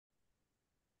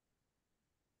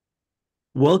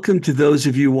Welcome to those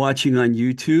of you watching on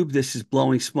YouTube. This is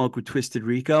Blowing Smoke with Twisted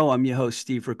Rico. I'm your host,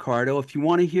 Steve Riccardo. If you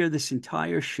want to hear this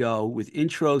entire show with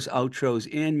intros, outros,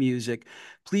 and music,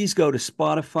 please go to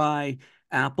Spotify,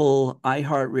 Apple,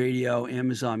 iHeartRadio,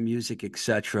 Amazon Music,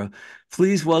 etc.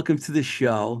 Please welcome to the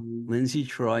show, Lindsey,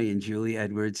 Troy, and Julie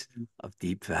Edwards of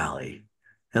Deap Vally.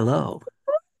 Hello.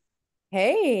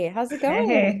 Hey, how's it going?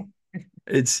 Hey,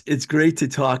 It's great to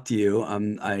talk to you.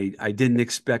 I didn't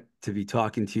expect to be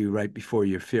talking to you right before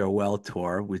your farewell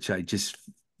tour, which I just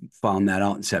found that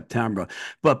out in September.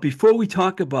 But before we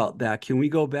talk about that, can we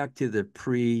go back to the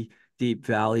pre-Deap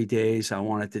Valley days? I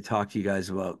wanted to talk to you guys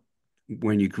about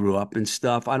when you grew up and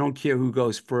stuff. I don't care who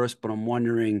goes first, but I'm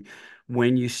wondering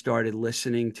when you started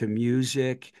listening to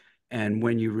music and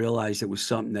when you realized it was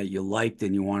something that you liked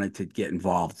and you wanted to get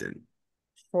involved in.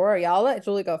 Sure, y'all let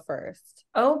Julie go first.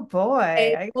 oh boy,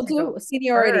 Hey, I get we'll to go do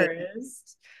seniority.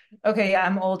 first. Okay, yeah,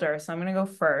 I'm older, so I'm gonna go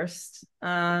first.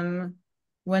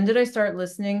 When did I start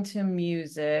listening to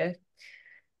music?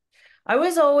 I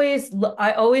always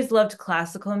loved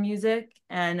classical music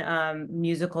and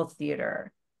musical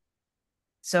theater.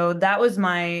 So that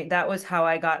was how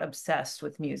I got obsessed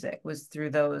with music, was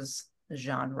through those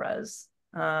genres.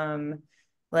 Um,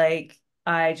 like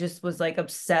I just was like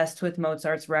obsessed with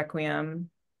Mozart's Requiem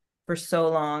for so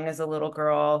long as a little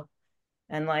girl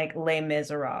and like Les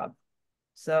Miserables.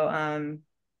 So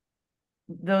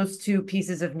those two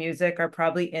pieces of music are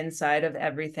probably inside of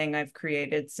everything I've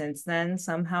created since then,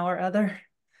 somehow or other.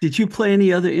 Did you play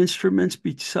any other instruments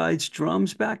besides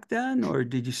drums back then, or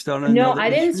did you start on No, another I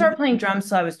didn't start instrument? playing drums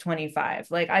till I was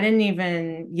 25. Like I didn't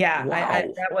even, yeah, I Wow.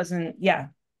 that wasn't, yeah.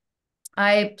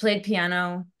 I played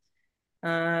piano.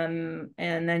 And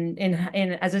then in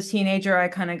as a teenager, I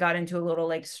kind of got into a little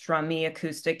like strummy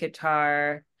acoustic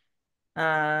guitar.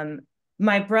 Um,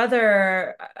 my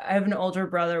brother, I have an older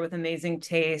brother with amazing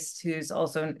taste who's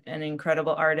also an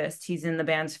incredible artist. He's in the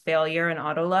bands Failure and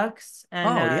Autolux. And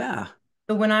Oh, yeah.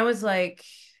 so when I was like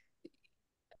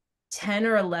 10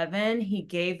 or 11, he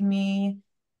gave me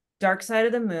Dark Side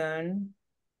of the Moon.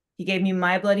 He gave me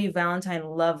My Bloody Valentine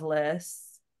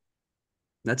Loveless.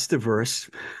 That's diverse.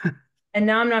 And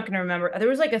now I'm not going to remember. There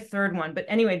was like a third one. But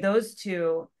anyway, those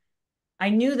two, I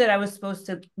knew that I was supposed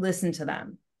to listen to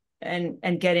them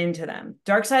and get into them.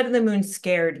 Dark Side of the Moon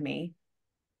scared me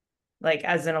like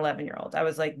as an 11-year-old. I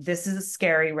was like, this is a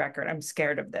scary record. I'm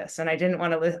scared of this. And I didn't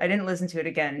want to I didn't listen to it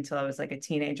again until I was like a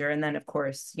teenager. And then of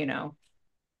course,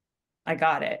 I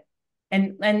got it.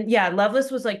 And yeah,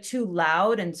 Loveless was like too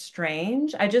loud and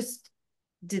strange. I just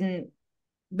didn't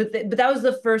but that was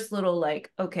the first little like,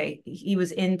 okay, he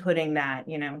was inputting that,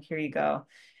 here you go.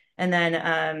 And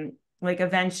then like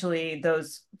eventually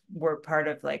those were part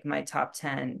of like my top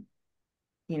 10,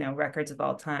 records of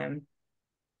all time.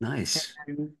 Nice.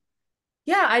 And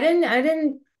yeah,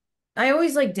 I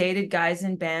always like dated guys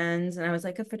in bands and I was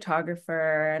like a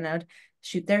photographer and I would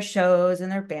shoot their shows and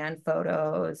their band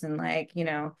photos and like,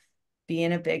 be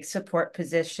in a big support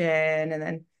position. And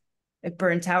then it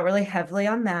burnt out really heavily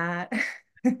on that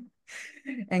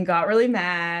and got really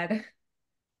mad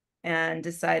and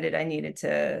decided I needed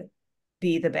to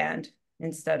be the band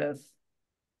instead of,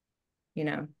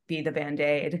 be the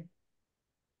band-aid.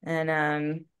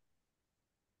 And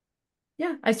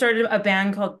yeah, I started a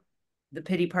band called The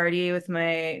Pity Party with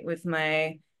my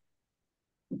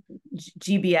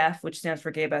GBF, which stands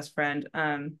for Gay Best Friend,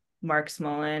 Mark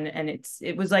Smolin, and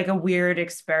it was like a weird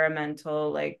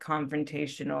experimental, like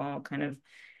confrontational kind of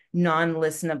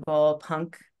non-listenable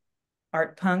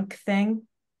art punk thing.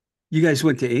 You guys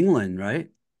went to England, right?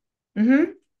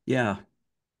 Mm-hmm. Yeah.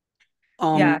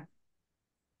 Yeah, Um,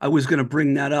 I was going to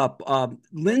bring that up.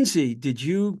 Lindsay, did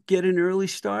you get an early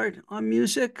start on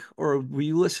music, or were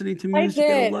you listening to I music at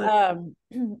a did. lot?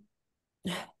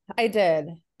 I did.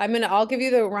 I'll give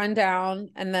you the rundown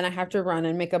and then I have to run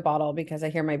and make a bottle because I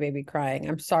hear my baby crying.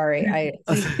 I'm sorry.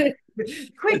 quick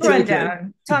It's okay.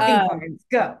 rundown, talking um points,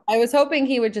 go. I was hoping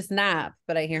he would just nap,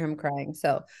 but I hear him crying.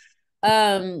 So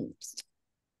um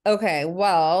okay,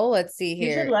 well, let's see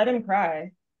You should here. let him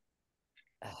cry.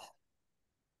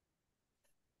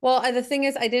 Well, the thing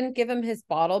is, I didn't give him his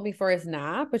bottle before his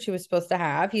nap, which he was supposed to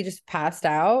have. He just passed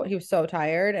out. He was so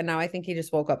tired, and now I think he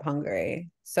just woke up hungry.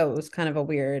 So it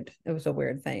was a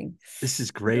weird thing. This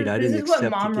is great. I This didn't is what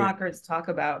accept to mom get rockers talk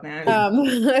about, man. Um,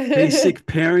 basic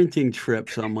parenting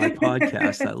trips on my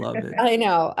podcast. I love it. I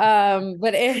know.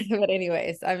 But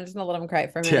anyways, I'm just gonna let him cry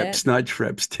for a minute. Tips, not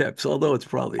trips, tips, although it's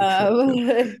probably a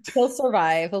trip too. He'll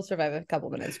survive. He'll survive a couple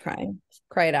minutes crying.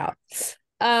 Cry it out.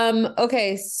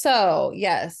 Okay, so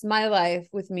yes, my life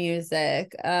with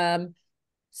music.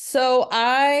 So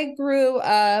I grew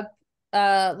up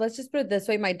let's just put it this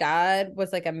way. My dad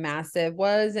was like a massive,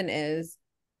 was and is,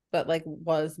 but like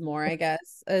was more, I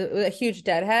guess, a huge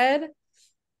deadhead,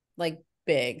 like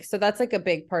big. So that's like a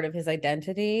big part of his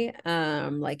identity.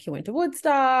 Like he went to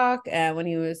Woodstock and when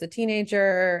he was a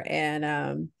teenager,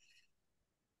 and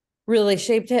really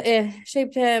shaped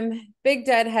him. Big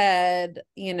deadhead,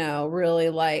 really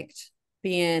liked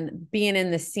being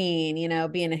in the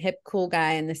scene, being a hip cool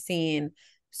guy in the scene.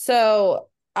 So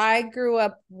I grew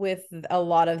up with a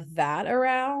lot of that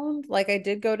around. Like I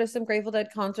did go to some Grateful Dead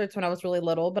concerts when I was really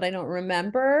little, but I don't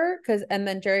remember and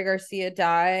then Jerry Garcia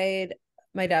died.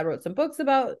 My dad wrote some books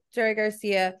about Jerry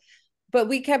Garcia, but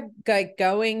we kept like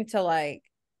going to like,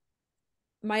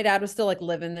 my dad was still like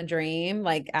living the dream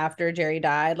like after Jerry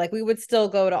died. Like we would still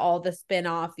go to all the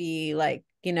spin-offy like,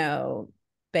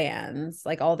 bands,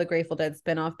 like all the Grateful Dead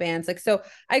spin-off bands. Like so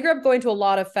I grew up going to a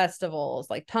lot of festivals,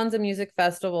 like tons of music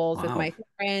festivals with Wow. my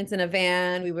parents in a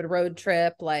van. We would road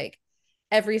trip like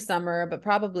every summer, but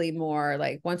probably more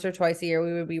like once or twice a year.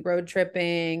 We would be road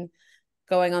tripping,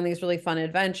 going on these really fun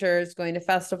adventures, going to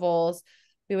festivals.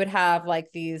 We would have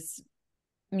like these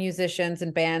musicians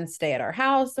and bands stay at our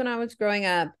house when I was growing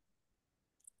up.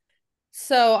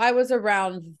 So I was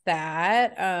around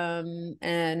that.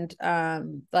 And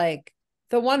like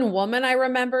the one woman I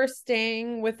remember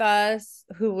staying with us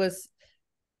who was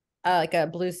like a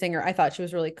blues singer, I thought she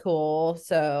was really cool.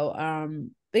 So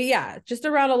but yeah, just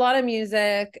around a lot of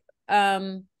music.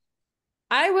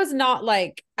 I was not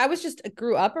like, I was just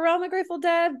grew up around the Grateful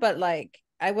Dead, but like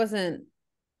I wasn't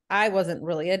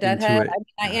really a Into deadhead. it.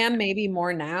 I am maybe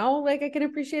more now, like I can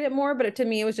appreciate it more, but to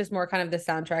me, it was just more kind of the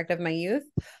soundtrack of my youth.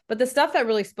 But the stuff that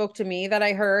really spoke to me that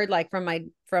I heard like from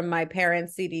my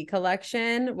parents' CD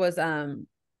collection was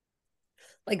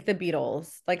like the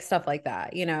Beatles, like stuff like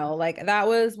that, like that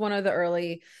was one of the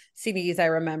early CDs I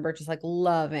remember just like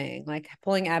loving, like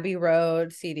pulling Abbey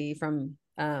Road CD from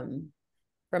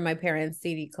my parents'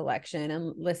 CD collection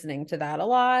and listening to that a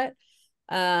lot.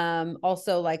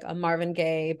 Also like a Marvin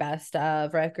Gaye best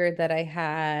of record that I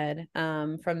had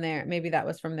from there. Maybe that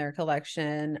was from their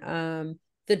collection.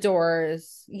 The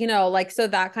Doors, like so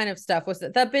that kind of stuff was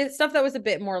that bit stuff that was a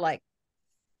bit more like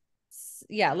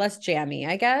less jammy,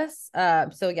 I guess.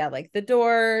 So yeah, like the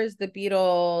Doors, the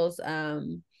Beatles,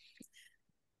 and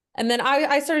then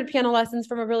I started piano lessons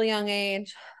from a really young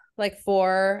age, like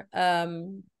 4.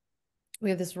 We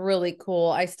have this really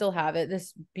cool, I still have it,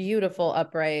 this beautiful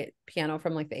upright piano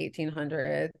from like the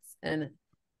 1800s and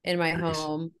in my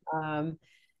home.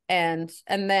 And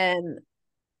then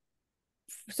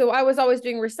so I was always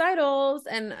doing recitals,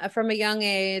 and from a young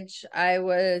age I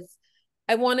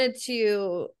wanted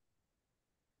to,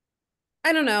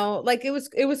 I don't know, like it was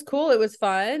cool, it was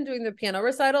fun doing the piano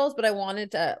recitals, but I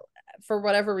wanted to, for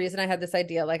whatever reason, I had this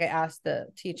idea, like I asked the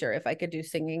teacher if I could do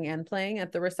singing and playing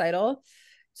at the recital.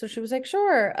 So she was like,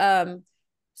 sure.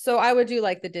 So I would do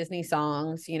like the Disney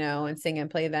songs, and sing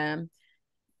and play them.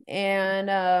 And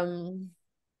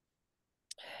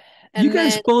You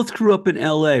guys then both grew up in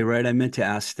LA, right? I meant to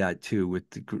ask that too.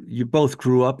 You both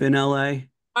grew up in LA?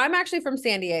 I'm actually from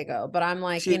San Diego, but I'm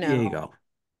like, San Diego.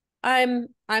 I'm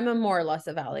a more or less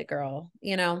a Valley girl,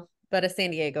 but a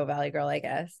San Diego Valley girl, I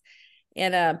guess.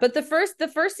 And but the first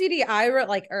CD I wrote,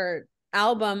 like, or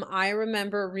album I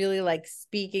remember really like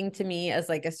speaking to me as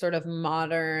like a sort of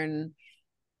modern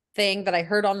thing that I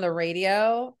heard on the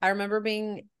radio. I remember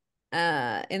being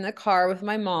in the car with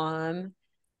my mom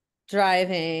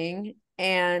driving,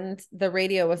 and the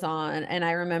radio was on, and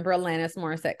I remember Alanis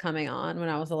Morissette coming on when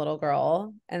I was a little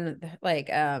girl, and like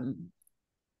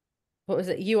what was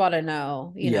it? You Ought to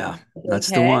Know, Yeah, big that's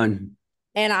the hit. one.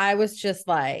 And I was just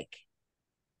like,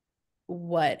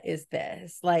 what is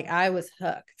this? Like I was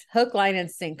hook, line,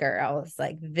 and sinker. I was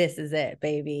like, this is it,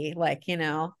 baby. Like,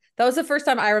 that was the first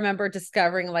time I remember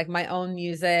discovering like my own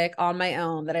music on my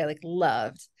own that I like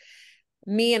loved.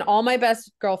 Me and all my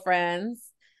best girlfriends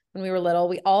when we were little,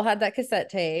 we all had that cassette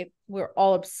tape. We were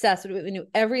all obsessed with it. We knew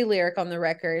every lyric on the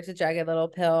record to Jagged Little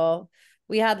Pill.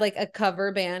 We had like a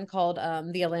cover band called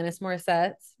the Alanis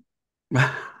Morissettes.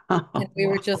 And we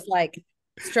were just like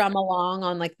strum along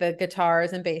on like the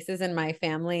guitars and basses in my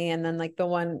family. And then like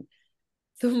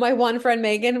my one friend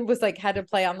Megan was like had to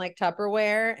play on like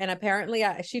Tupperware, and apparently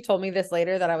she told me this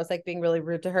later that I was like being really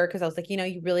rude to her because I was like,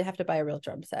 you really have to buy a real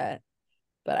drum set,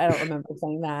 but I don't remember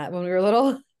saying that when we were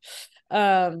little.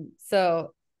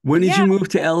 So When did yeah, you move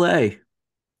to LA?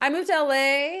 I moved to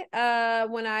LA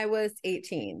when I was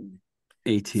 18. So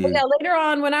yeah, 18. later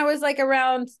on when I was like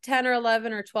around 10 or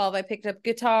 11 or 12, I picked up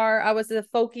guitar. I was a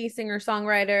folky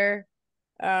singer-songwriter.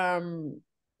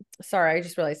 Sorry, I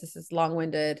just realized this is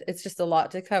long-winded. It's just a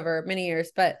lot to cover, many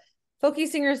years, but folky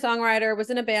singer-songwriter, was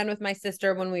in a band with my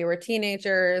sister when we were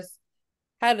teenagers,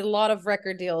 had a lot of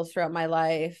record deals throughout my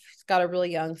life, got a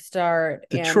really young start.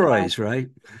 The And Troys, right?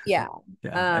 yeah.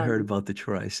 Yeah, I heard about the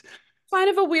Troys. Kind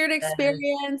of a weird Yes.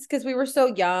 experience because we were so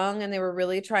young and they were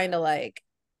really trying to like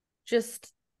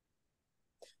just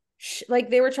like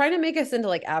they were trying to make us into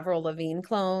like Avril Lavigne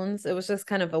clones. It was just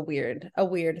kind of a weird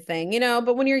thing, you know,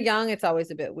 but when you're young, it's always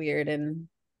a bit weird. And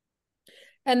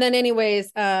then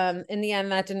anyways, in the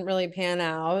end that didn't really pan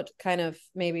out, kind of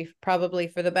maybe probably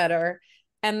for the better.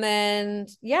 And then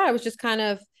yeah, I was just kind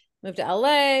of moved to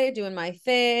LA, doing my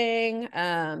thing,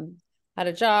 had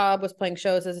a job, was playing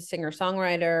shows as a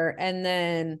singer-songwriter, and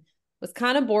then was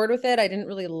kind of bored with it. I didn't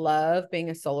really love being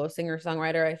a solo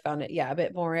singer-songwriter. I found it, yeah, a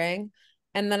bit boring.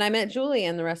 And then I met Julie,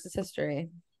 and the rest is history.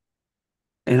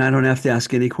 And I don't have to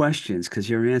ask any questions because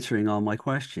you're answering all my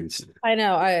questions. I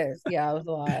know. Yeah, it was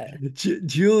a lot.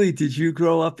 Julie, did you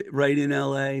grow up right in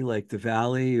LA, like the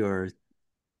Valley, or?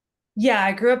 Yeah,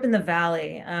 I grew up in the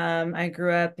Valley. I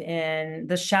grew up in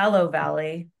the Shallow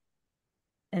Valley,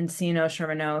 Encino,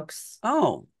 Sherman Oaks.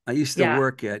 Oh, Yeah.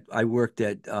 I worked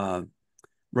at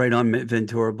right on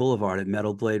Ventura Boulevard at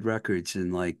Metal Blade Records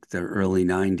in like the early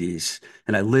 90s.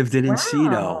 And I lived in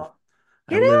Encino. Wow.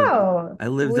 I Get lived out. I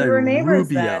lived We were on neighbors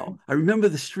Rubio. then. I remember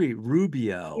the street,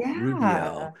 Rubio.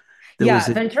 Yeah. There was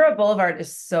Yeah, a Ventura Boulevard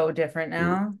is so different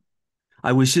now.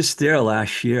 I was just there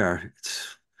last year.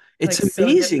 It's Like so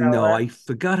amazing though. I developed.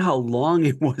 forgot how long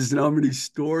it was and how many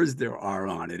stores there are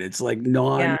on it. It's like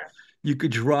non Yeah. you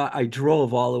could draw I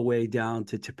drove all the way down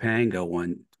to Topanga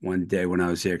one day when I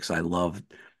was there because I loved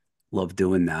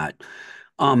doing that.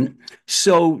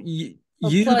 So Oh,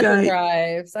 you pleasure guys,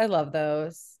 drives. I love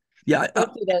those. yeah,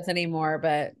 Don't do those anymore,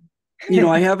 but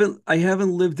I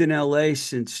haven't lived in LA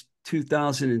since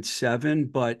 2007,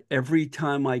 but every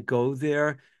time I go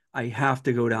there, I have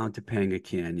to go down to Panga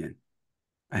Canyon.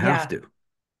 I have Yeah. to.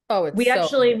 oh, We it's so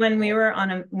actually, when we were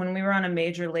on a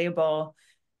major label,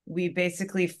 we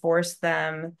basically forced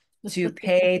them to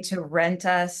pay to rent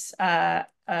us a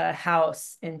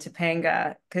house in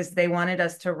Topanga because they wanted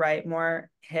us to write more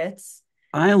hits.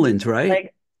 Island, right?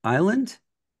 Like, Island?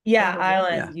 yeah,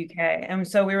 probably. Yeah. Ireland, UK. And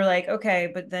so we were like, okay,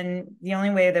 but then the only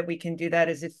way that we can do that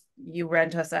is if you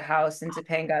rent us a house in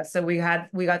Topanga. So we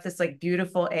got this like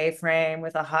beautiful A-frame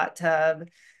with a hot tub,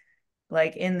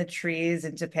 like in the trees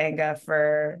in Topanga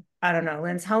for, I don't know,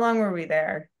 Linz, how long were we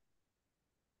there?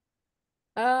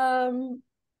 Um,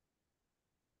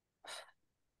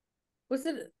 was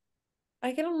it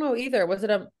I don't know either. Was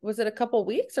it a couple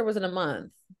weeks or was it a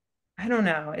month? I don't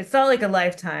know. It felt like a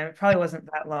lifetime. It probably wasn't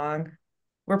that long.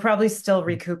 We're probably still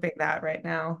recouping that right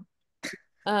now.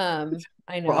 I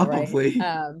know, right? Probably.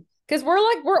 Because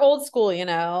we're old school, you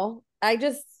know. I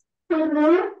just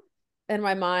in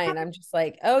my mind, I'm just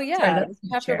like, oh Sorry, yeah, that's you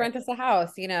my have to chair. rent us a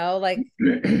house, you know, like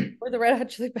we're the Red Hot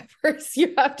Chili Peppers.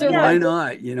 You have to Yeah, Why rent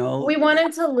not? You know, we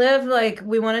wanted to live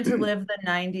the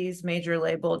 90s major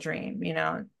label dream,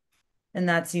 and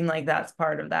that seemed like that's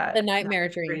part of the that nightmare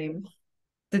dream, dream.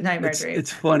 the nightmare it's dream.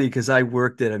 it's funny because I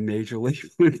worked at a major label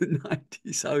in the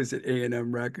 90s. I was at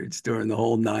A&M Records during the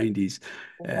whole 90s.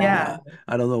 And Yeah. Wow.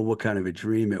 I don't know what kind of a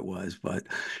dream it was, but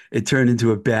it turned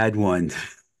into a bad one.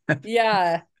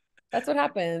 Yeah, that's what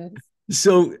happens.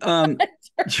 So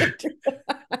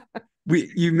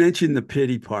you mentioned the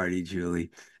pity party,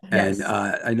 Julie, and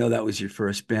Yes. I know that was your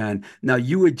first band. Now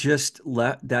you had just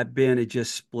left that band had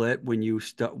just split when you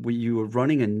were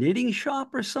running a knitting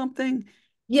shop or something.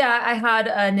 Yeah, I had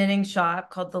a knitting shop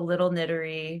called the Little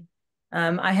Knittery.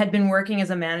 I had been working as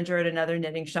a manager at another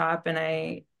knitting shop, and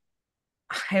I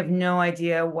have no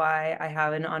idea why I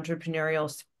have an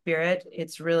entrepreneurial spirit.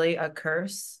 It's really a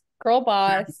curse. Girl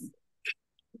boss.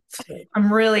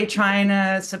 I'm really trying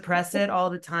to suppress it all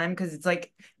the time because it's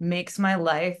like makes my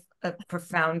life a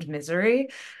profound misery.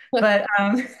 But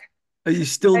Are you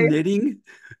still I, knitting?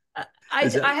 I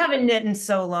Is that I haven't knit in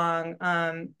so long.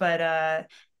 But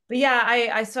yeah,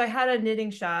 I had a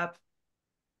knitting shop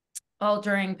all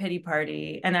during pity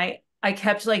party, and I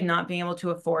kept like not being able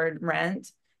to afford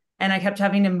rent, and I kept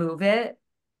having to move it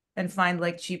and find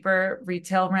like cheaper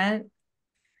retail rent.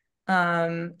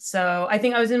 So I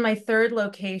think I was in my third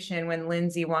location when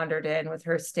Lindsay wandered in with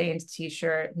her stained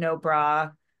t-shirt, no bra,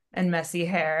 and messy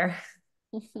hair,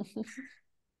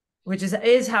 which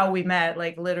is how we met.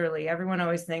 Like literally, everyone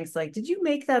always thinks like, did you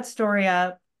make that story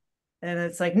up? And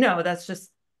it's like, no, that's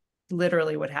just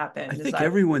literally what I happened. Is think I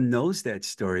everyone knows that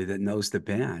story that knows the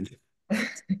band.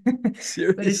 but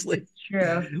Seriously. it's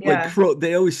true. Like Yeah.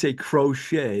 they always say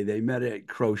crochet. They met at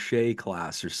crochet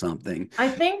class or something. I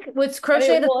think was And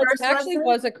crochet the it first actually lesson?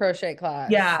 was a crochet class.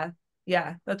 Yeah.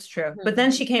 Yeah, that's true. But Mhm.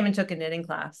 then she came and took a knitting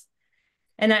class.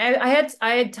 And I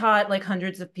had taught like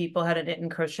hundreds of people how to knit and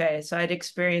crochet. So I'd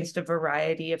experienced a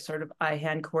variety of sort of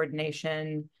eye-hand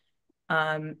coordination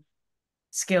um,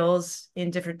 skills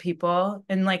in different people.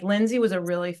 And like Lindsey was a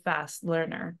really fast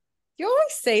learner. You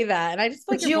always say that, and I just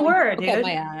feel like But you're you really were, up dude.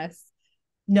 my ass.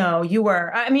 No, you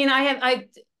were. I mean,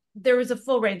 there was a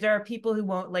full range. There are people who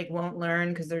won't learn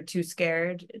because they're too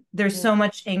scared. There's so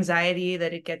much anxiety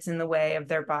that it gets in the way of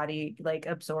their body like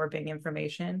absorbing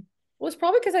information. Well, it's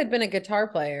probably because I'd been a guitar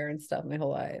player and stuff my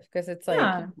whole life, because it's like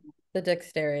Yeah. the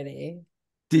dexterity.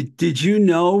 Did you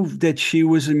know that she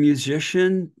was a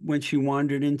musician when she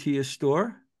wandered into your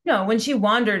store? No, when she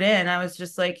wandered in, I was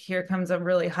just like, here comes a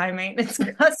really high maintenance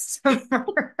customer.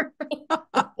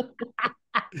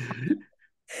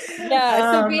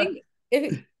 Yeah. So Um, being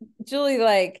if Julie,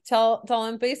 like tell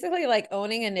him basically like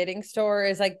owning a knitting store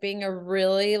is like being a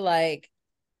really like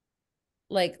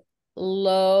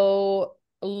low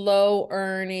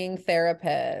earning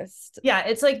therapist. yeah,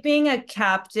 it's like being a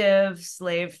captive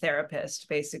slave therapist,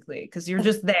 basically, because you're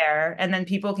just there and then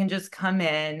people can just come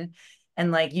in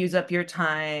and like use up your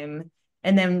time.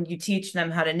 And then you teach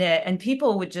them how to knit. And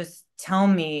people would just tell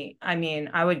me, I mean,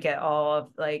 I would get all of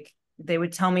like, they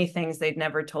would tell me things they'd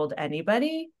never told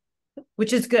anybody,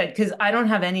 which is good because I don't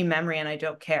have any memory and I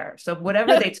don't care. So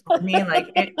whatever they told me, like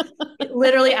it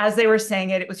literally, as they were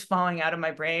saying it, it was falling out of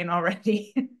my brain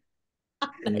already.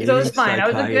 So it was Knitting fine. I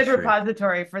was a good psychiatry.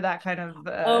 repository for that kind of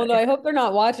Oh no, I hope they're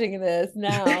not watching this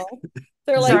now.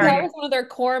 They're like, that sorry. was one of their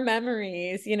core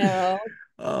memories, you know.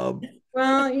 Um,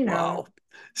 Well, you know. wow.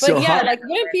 But So yeah, how like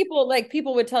wouldn't people like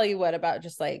people would tell you what about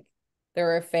just like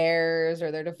their affairs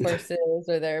or their divorces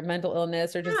or their mental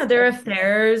illness or Yeah, just their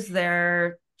affairs,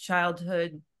 their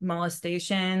childhood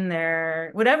molestation,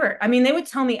 their whatever. I mean, they would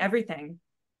tell me everything.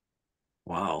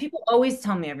 wow. People always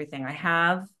tell me everything. I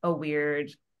have a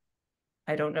weird,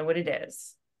 I don't know what it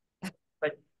is,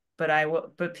 but I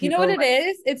will, but you know what people it like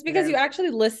is? It's because you it.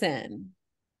 actually listen.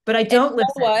 But I And you don't know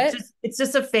listen. what? It's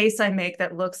just a face I make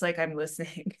that looks like I'm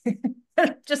listening.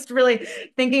 Just really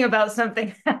thinking about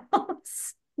something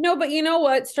else. No, but you know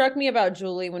what struck me about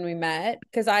Julie when we met?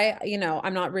 Because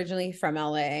I'm not originally from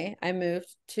LA. I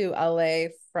moved to LA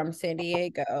from San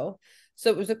Diego. So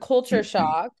it was a culture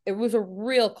shock. It was a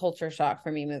real culture shock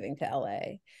for me moving to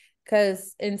LA.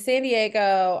 Because in San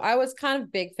Diego, I was kind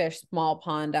of big fish, small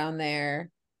pond down there.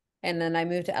 And then I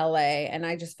moved to LA and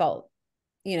I just felt,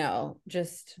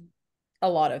 just a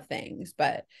lot of things,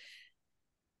 but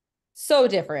so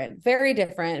different, very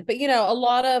different. But a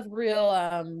lot of real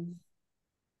I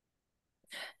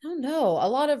don't know, a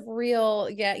lot of real,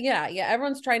 yeah.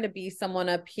 Everyone's trying to be someone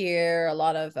up here, a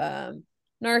lot of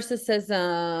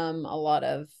narcissism, a lot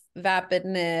of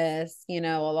vapidness,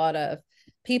 a lot of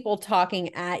people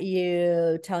talking at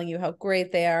you, telling you how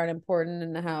great they are and important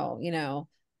and how,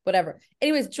 whatever.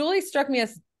 Anyways, Julie struck me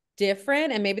as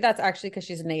different, and maybe that's actually because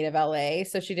she's a native LA,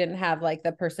 so she didn't have like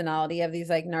the personality of these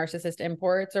like narcissist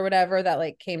imports or whatever that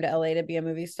like came to LA to be a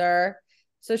movie star.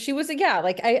 So she was, yeah,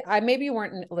 like I maybe you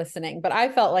weren't listening, but I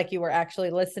felt like you were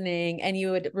actually listening and you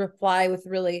would reply with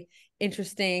really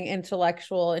interesting,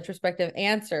 intellectual, introspective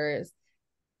answers.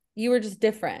 You were just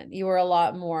different. You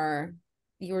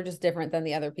were just different than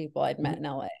the other people I'd met in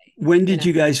LA, When did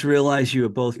you guys realize you were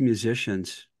both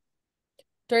musicians?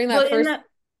 during Well, that in first that,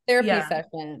 therapy yeah,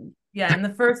 session. yeah, in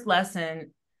the first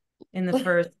lesson, in the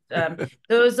first, it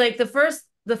was like the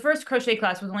first crochet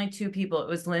class was only two people. It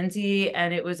was Lindsey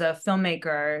and it was a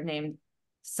filmmaker named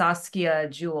Saskia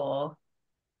Jewel.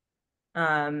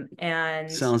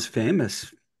 And Sounds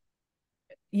famous.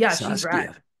 yeah, she's rad.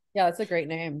 Saskia. Yeah, that's a great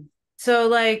name. So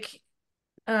like,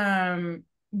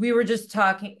 we were just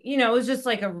talking, it was just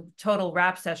like a total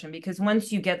rap session because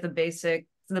once you get the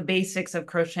basics of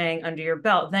crocheting under your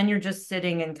belt, then you're just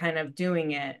sitting and kind of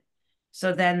doing it.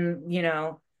 So then,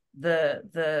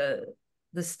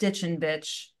 the stitch and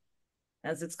bitch,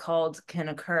 as it's called, can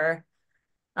occur.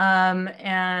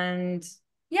 And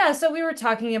yeah, so we were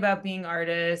talking about being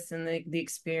artists and the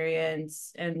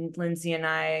experience, and Lindsey and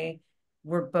I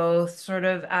were both sort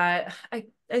of at,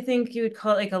 I think you would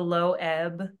call it like a low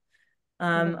ebb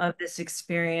of this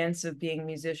experience of being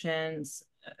musicians.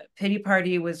 Pity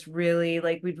Party was really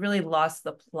like we'd really lost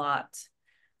the plot.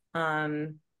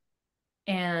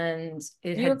 And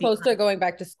it You were had close to become going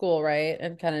back to school, right?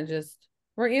 And kind of just,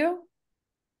 weren't you?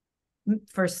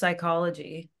 for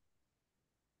psychology.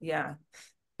 Yeah.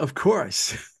 Of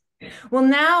course. Well,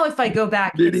 now if I go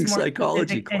back, it's Knitting more psychology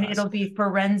specific and class. it'll be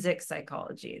forensic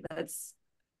psychology. That's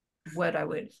what I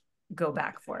would go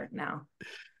back for now.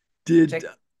 Did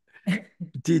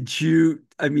did you,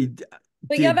 I mean,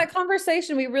 But yeah, Did that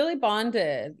conversation, we really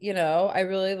bonded, you know.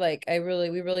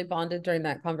 We really bonded during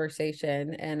that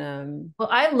conversation. And Well,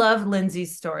 I love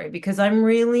Lindsey's story because I'm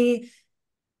really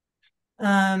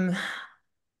um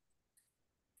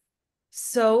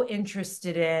so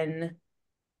interested in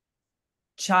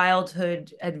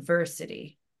childhood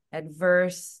adversity,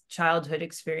 adverse childhood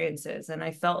experiences. And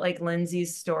I felt like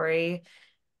Lindsey's story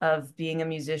of being a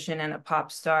musician and a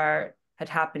pop star had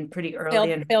happened pretty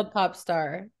early failed pop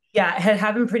star. yeah, it had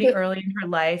happened pretty early in her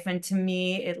life. And to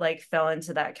me, it like fell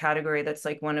into that category that's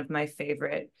like one of my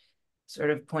favorite sort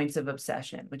of points of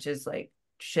obsession, which is like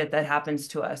shit that happens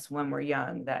to us when we're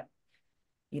young that,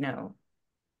 you know.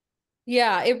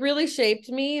 Yeah, it really shaped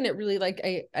me, and it really like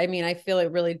I mean, I feel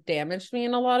it really damaged me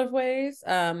in a lot of ways.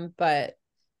 But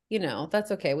you know,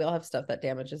 that's okay. We all have stuff that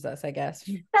damages us, I guess.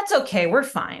 That's okay. We're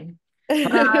fine.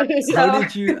 how So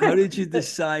did you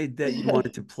decide that you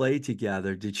wanted to play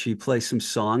together? Did she play some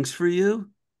songs for you?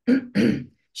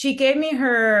 she gave me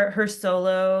her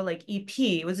solo like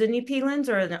EP. Was it an EP, Linz,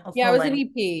 or a Yeah, it full was an length?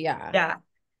 EP, yeah. Yeah.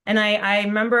 And I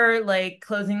remember like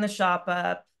closing the shop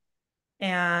up,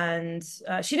 and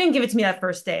she didn't give it to me that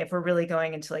first day. If we're really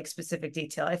going into like specific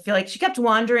detail, I feel like she kept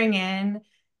wandering in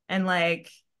and like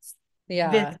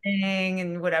Yeah. visiting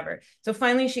and whatever. So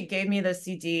finally, she gave me the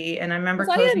CD, and I remember Was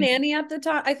I a closing. nanny at the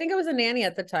time? I think I was a nanny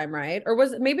at the time, right? Or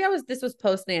was maybe I was this was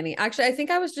post nanny. Actually, I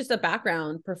think I was just a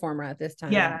background performer at this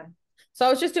time. Yeah, So I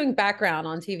was just doing background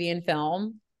on TV and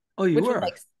film, Oh, you which was were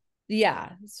like,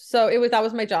 yeah. So it was that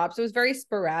was my job. So it was very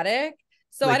sporadic.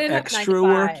 So I like didn't have nine to extra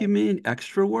work, five. you mean?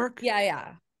 Extra work? Yeah,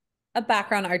 yeah. A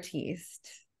background artist.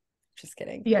 Just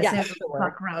kidding. yes, Yeah, it was extra work.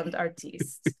 background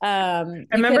artist. I You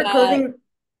can remember closing.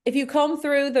 if you comb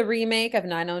through the remake of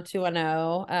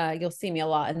 90210, you'll see me a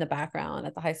lot in the background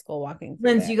at the high school walking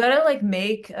through Linz, there. you gotta like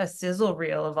make a sizzle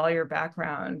reel of all your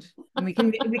background. And we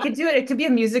could do it. It could be a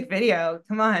music video.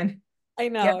 Come on. I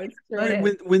Get know, me it's Wait, true.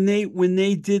 excited. when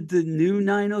they did the new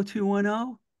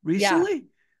 90210 Yeah. recently,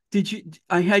 did you?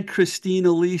 I had Christine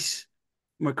Elise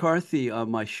McCarthy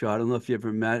on my show. I don't know if you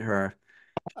ever met her.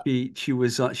 She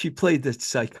was she played the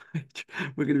psychiatry.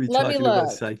 We're going to be Let me talking about look.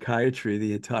 psychiatry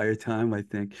the entire time, I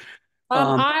think.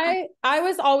 Um, I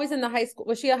was always in the high school.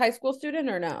 Was she a high school student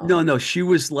or no, no? no, she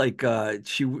was like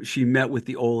she met with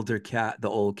the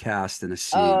old cast in a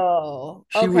scene. Oh,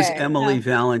 She was okay. Emily No.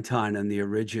 Valentine in the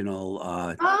original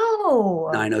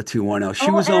Oh, 90210.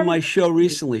 She was on my show OMG.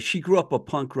 recently. She grew up a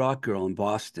punk rock girl in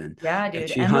Boston, Yeah, and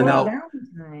dude. Emily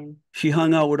Valentine. she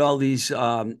hung out with all these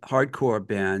hardcore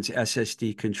bands,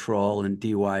 SSD Control and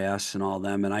DYS and all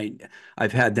them. And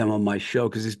I've had them on my show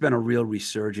because there's been a real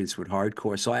resurgence with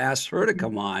hardcore. So I asked her to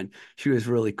come on. She was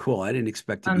really cool. I didn't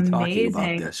expect to be talking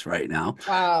about Amazing. this right now.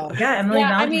 Wow. Yeah, Emily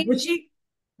Yeah, I Valentine. mean, Was she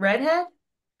redhead?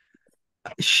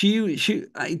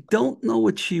 I don't know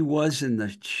what she was in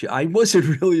the show. I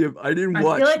wasn't really, I didn't I feel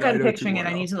watch like I'm picturing it.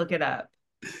 I 90210, need to look it up.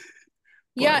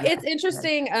 yeah, but it's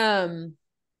interesting.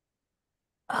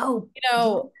 Oh, You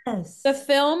know, yes.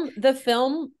 the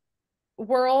film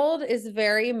world is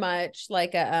very much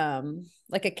like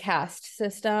a caste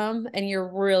system, and you're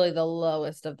really the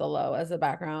lowest of the low as a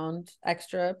background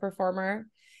extra performer.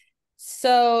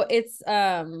 So it's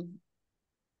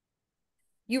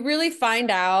you really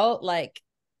find out like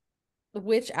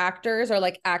which actors are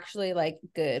like actually like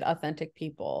good authentic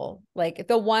people, like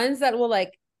the ones that will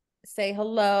like say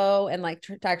hello and like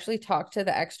to actually talk to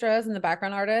the extras and the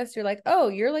background artists. You're like, oh,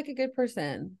 you're like a good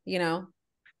person, you know.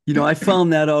 I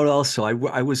found that out also. I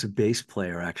was a bass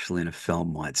player actually in a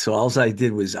film once. So all I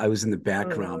did was I was in the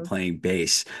background Oh, playing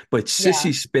bass. But Yeah.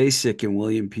 Sissy Spacek and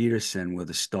William Peterson were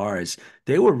the stars.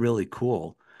 They were really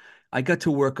cool. I got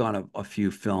to work on a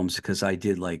few films because I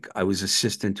did like I was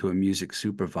assistant to a music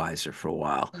supervisor for a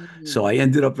while. So Mhm. I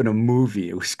ended up in a movie.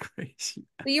 It was crazy.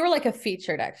 So you were like a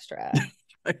featured extra.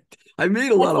 I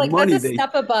made a lot of That's money. a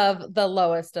step above the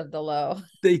lowest of the low.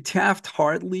 They Taft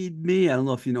Hartley'd me. I don't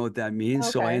know if you know what that means.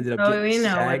 So I Okay. ended up oh, getting a we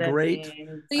know what SAG that rate.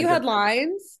 means. So I you got had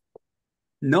lines?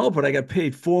 No, but I got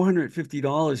paid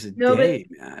 $450 a No, but day,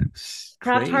 man. It's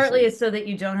Taft Hartley crazy. is so that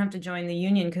you don't have to join the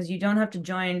union because you don't have to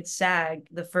join SAG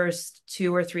the first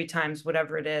 2 or 3 times,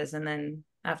 whatever it is, and then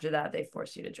after that they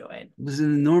force you to join. It was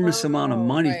an enormous amount of Oh,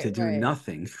 money right, to do right.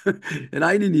 nothing. And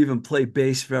I didn't even play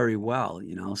bass very well,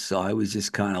 so I was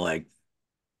just kind of like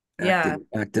Yeah.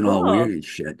 acting all weird Cool. and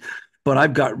shit. But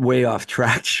I've got way off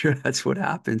track. Sure, that's what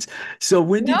happens. So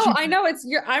when No, did you I know it's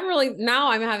your I'm really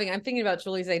now I'm thinking about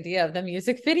Julie's idea of the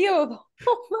music video of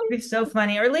oh my It'd be so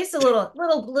funny, or at least a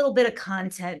little bit of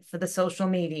content for the social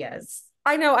medias.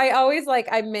 I know I always like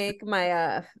I make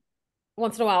my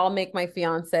once in a while I'll make my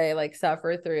fiance like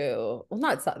suffer through well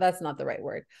not that's not the right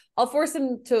word. I'll force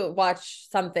him to watch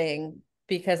something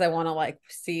because I want to like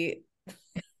see.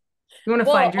 You want to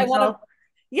find yourself?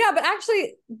 Yeah, but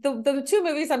actually the two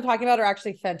movies I'm talking about are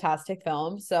actually fantastic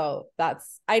films. So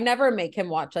I never make him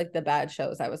watch like the bad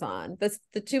shows I was on.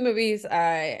 The two movies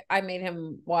I made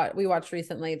him watch, we watched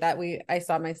recently that I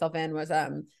saw myself in was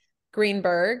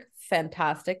Greenberg,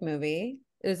 fantastic movie.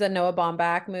 It was a Noah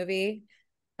Baumbach movie.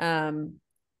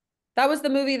 That was the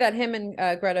movie that him and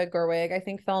Greta Gerwig, I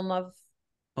think, fell in love.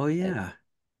 Oh yeah.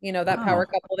 You know, that power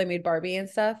Wow. couple, they made Barbie and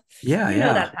stuff. Yeah, You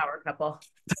know that power couple.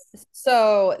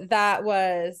 So that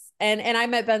was, and I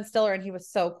met Ben Stiller and he was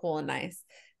so cool and nice.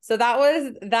 So that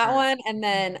was that one. And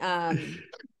then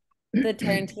the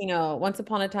Tarantino, Once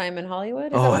Upon a Time in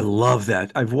Hollywood. Oh, I love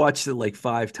that. I've watched it like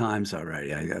 5 times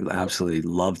already. I absolutely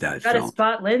love that Got to film.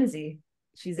 spot Lindsey.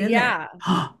 She's in there.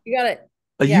 You got it.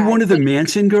 Are you one of the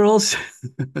Manson girls?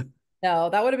 No,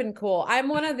 that would have been cool. I'm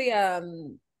one of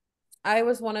the I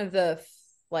was one of the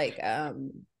like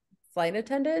flight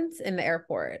attendants in the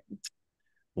airport.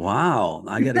 Wow,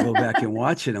 I got to go back and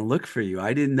watch it and look for you.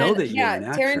 I didn't know that you were an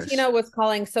actress. Tarantino was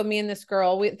calling. So me and this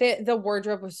girl, the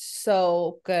wardrobe was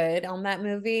so good on that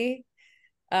movie.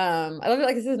 I love it.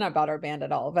 Like, this is not about our band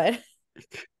at all, but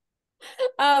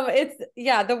it's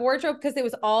the wardrobe, because it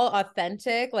was all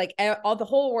authentic. Like the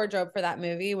whole wardrobe for that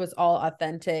movie was all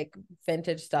authentic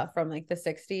vintage stuff from like the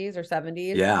 60s or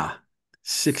 70s. Yeah,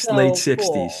 late 60s.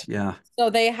 Cool. Yeah. So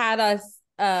they had us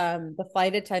the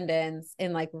flight attendants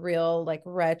in like real like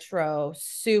retro,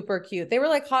 super cute. They were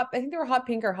like hot, I think they were hot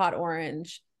pink or hot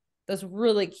orange. Those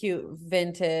really cute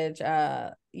vintage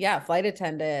flight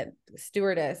attendant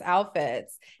stewardess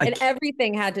outfits. And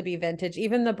everything had to be vintage,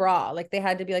 even the bra. Like they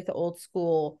had to be like the old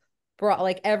school bra,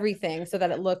 like everything, so that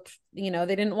it looked, they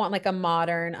didn't want like a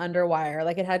modern underwire.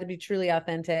 Like it had to be truly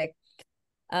authentic.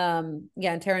 And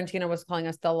Tarantino was calling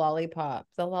us the lollipop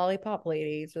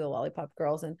ladies or the lollipop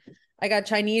girls. And I got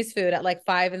Chinese food at like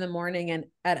 5 a.m. and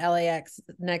at LAX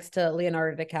next to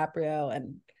Leonardo DiCaprio.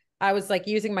 And I was like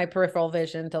using my peripheral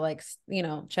vision to like,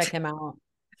 check him out.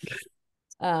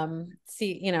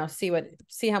 See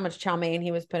how much chow mein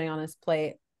he was putting on his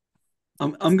plate.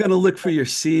 I'm gonna look for your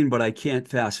scene, but I can't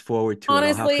fast forward to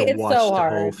honestly, it. I'll have to it's watch so the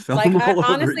hard. whole film. Like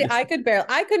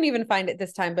I couldn't even find it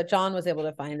this time, but John was able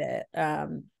to find it.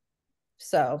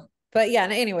 But yeah,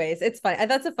 anyways, it's funny.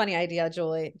 That's a funny idea,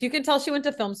 Julie. You can tell she went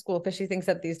to film school because she thinks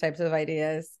of these types of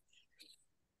ideas.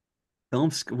 Film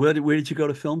school. Where did you go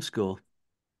to film school?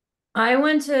 I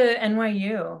went to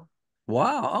NYU.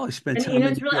 Wow. Oh, I spent time.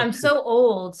 It's really, I'm so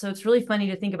old, so it's really funny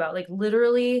to think about. Like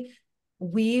literally,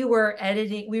 we were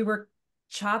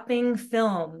chopping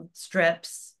film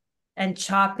strips and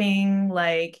chopping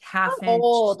like half-inch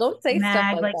old. Don't say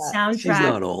mag, stuff like that. soundtrack. She's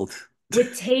not old.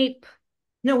 With tape.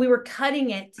 No, we were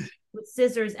cutting it with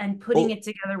scissors and putting it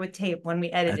together with tape when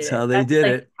we edited it. That's how they did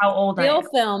it. How old I am. Real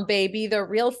film, baby, the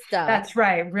real stuff. That's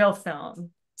right, real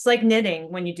film. It's like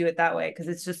knitting when you do it that way, because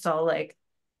it's just all like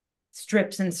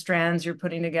strips and strands you're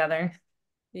putting together.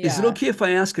 Yeah. Is it okay if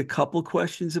I ask a couple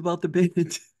questions about the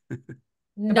band?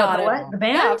 About the what? The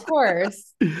band? Yeah, of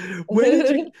course.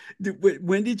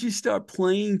 When did you start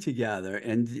playing together?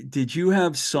 And did you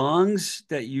have songs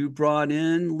that you brought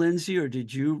in, Lindsey, or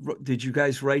did you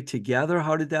guys write together?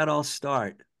 How did that all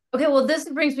start? Okay, well, this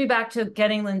brings me back to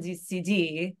getting Lindsey's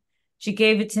CD. She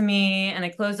gave it to me and I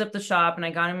closed up the shop and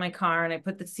I got in my car and I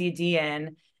put the CD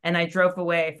in and I drove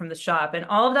away from the shop. And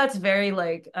all of that's very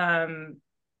like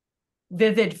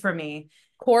vivid for me.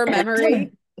 Core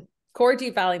memory. Core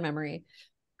Deap Vally memory.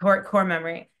 Core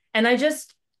memory. And I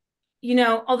just,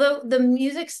 although the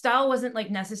music style wasn't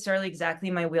like necessarily exactly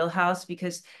my wheelhouse,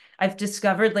 because I've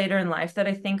discovered later in life that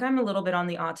I think I'm a little bit on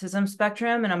the autism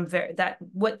spectrum, and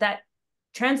what that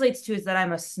translates to is that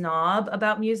I'm a snob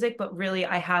about music, but really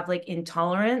I have like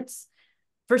intolerance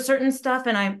for certain stuff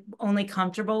and I'm only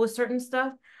comfortable with certain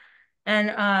stuff. And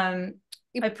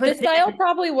the style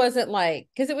probably wasn't like,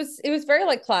 because it was very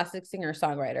like classic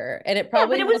singer-songwriter, and it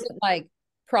probably wasn't like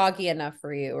proggy enough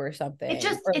for you or something.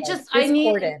 I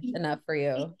need enough for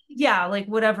you. Yeah, like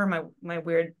whatever my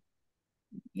weird,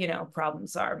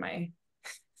 problems are,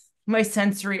 my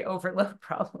sensory overload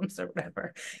problems or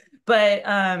whatever. But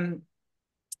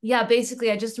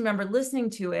basically I just remember listening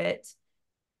to it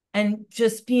and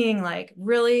just being like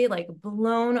really like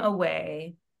blown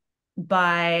away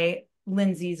by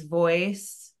Lindsey's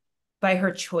voice, by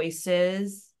her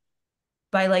choices,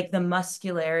 by like the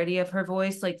muscularity of her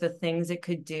voice, like the things it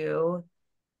could do,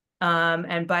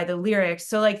 and by the lyrics.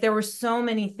 So like there were so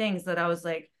many things that I was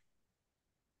like,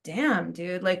 damn,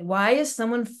 dude, like why is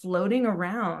someone floating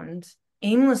around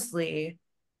aimlessly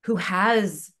who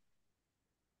has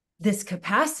this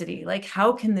capacity? Like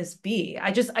how can this be?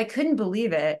 I couldn't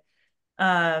believe it.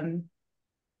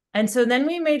 And so then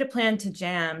we made a plan to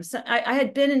jam. So I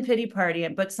had been in Pity Party,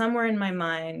 but somewhere in my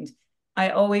mind, I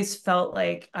always felt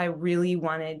like I really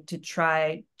wanted to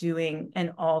try doing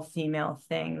an all-female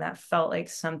thing that felt like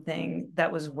something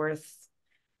that was worth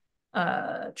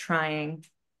trying.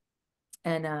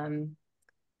 And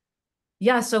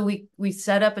yeah, so we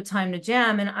set up a time to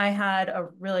jam, and I had a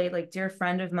really like dear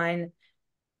friend of mine,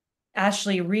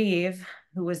 Ashley Reeve,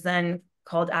 who was then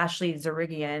called Ashley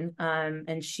Zarigian,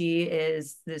 and she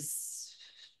is this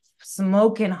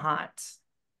smoking hot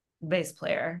bass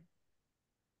player.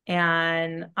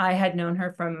 And I had known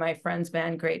her from my friend's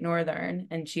band, Great Northern,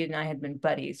 and she and I had been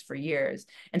buddies for years.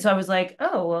 And so I was like,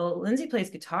 oh, well, Lindsey plays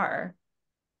guitar.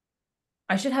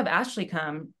 I should have Ashley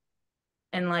come.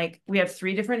 And like, we have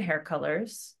 3 different hair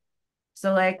colors.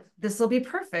 So like, this will be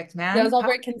perfect, man. Yeah, it was all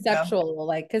very conceptual,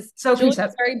 like, because so Julie was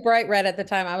very bright red at the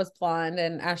time. I was blonde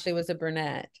and Ashley was a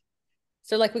brunette.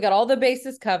 So like, we got all the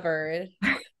bases covered.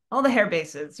 All the hair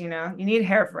bases, you know, you need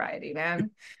hair variety,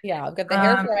 man. Yeah, I've got the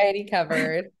hair variety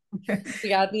covered. We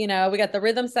got, we got the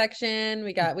rhythm section.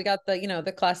 We got the,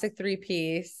 the classic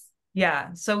 3-piece.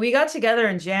 Yeah. So we got together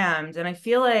and jammed, and I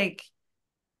feel like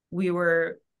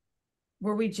were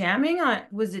we jamming on,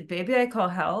 was it Baby I Call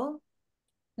Hell?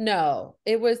 No,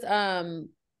 it was that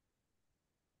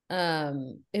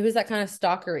kind of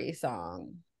stalkery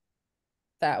song.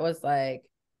 That was like,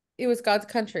 it was God's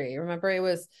Country. Remember, it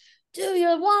was, do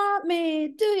you want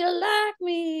me? Do you like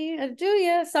me? Do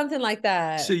you? Something like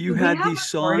that. So you had these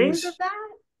songs of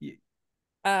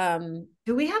that?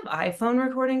 Do we have iPhone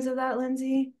recordings of that,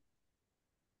 Lindsey?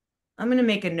 I'm gonna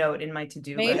make a note in my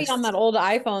to-do list. Maybe on that old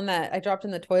iPhone that I dropped in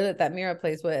the toilet that Mira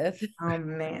plays with. Oh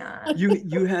man.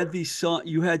 You had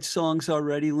you had songs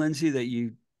already, Lindsey, that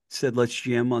you said let's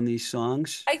jam on these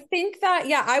songs? I think that,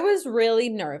 yeah, I was really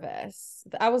nervous.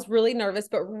 I was really nervous,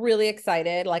 but really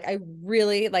excited. Like I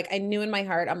really, like, I knew in my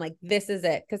heart, I'm like, this is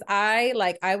it. Cause I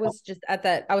was just at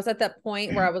that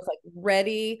point where I was like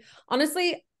ready.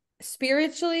 Honestly,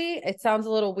 spiritually, it sounds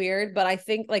a little weird, but I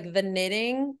think like the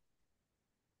knitting,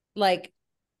 like,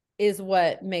 is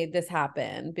what made this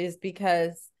happen,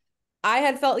 because I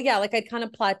had felt, yeah, like I'd kind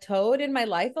of plateaued in my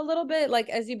life a little bit. Like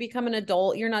as you become an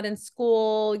adult, you're not in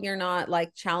school, you're not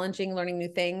like challenging, learning new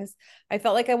things. I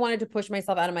felt like I wanted to push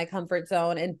myself out of my comfort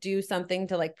zone and do something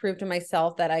to like prove to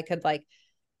myself that I could like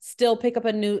still pick up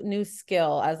a new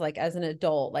skill as an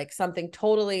adult, like something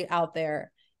totally out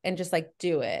there, and just like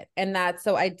do it. And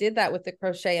so I did that with the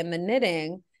crochet and the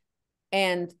knitting,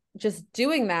 and just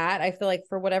doing that, I feel like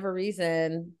for whatever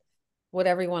reason,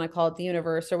 whatever you want to call it, the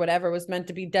universe or whatever was meant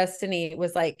to be destiny, it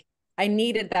was like I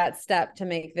needed that step to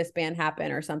make this band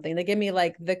happen or something. They give me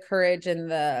like the courage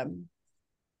and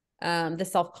the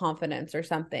self-confidence or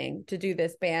something to do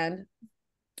this band.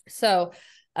 So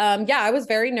yeah, I was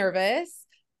very nervous.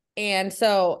 And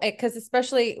so because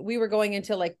especially we were going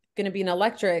into like going to be an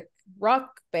electric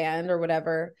rock band or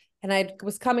whatever, and I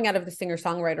was coming out of the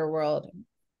singer-songwriter world.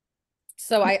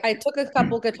 So I took a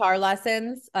couple guitar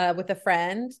lessons with a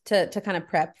friend to kind of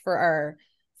prep for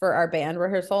our band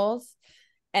rehearsals.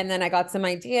 And then I got some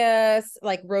ideas,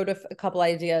 like wrote a couple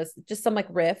ideas, just some like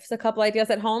riffs, a couple ideas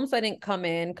at home. So I didn't come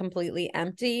in completely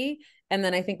empty. And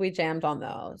then I think we jammed on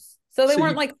those. So they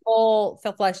weren't like full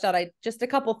fleshed out. Just a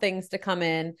couple things to come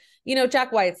in,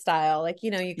 Jack White style. Like, you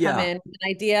come in with an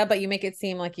idea, but you make it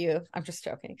seem like I'm just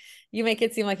joking. You make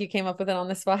it seem like you came up with it on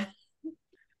the spot.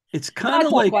 It's kind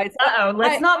of like,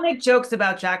 let's not make jokes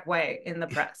about Jack White in the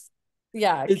press.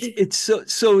 Yeah, it's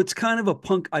so it's kind of a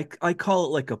punk. I call it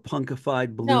like a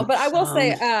punkified blues. No, but I will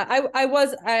say, I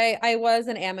was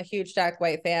and am a huge Jack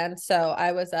White fan. So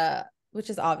I was which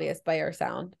is obvious by your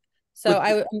sound.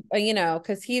 So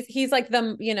because he's like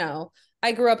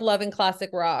I grew up loving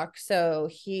classic rock. So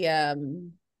he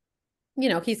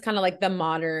he's kind of like the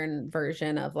modern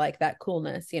version of like that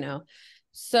coolness.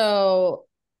 So.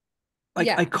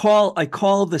 I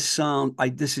call the sound,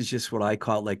 this is just what I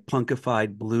call it, like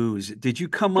punkified blues. Did you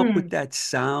come up with that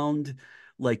sound?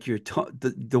 Like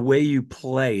the way you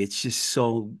play, it's just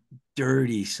so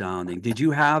dirty sounding. Did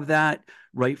you have that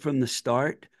right from the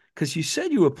start? Because you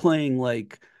said you were playing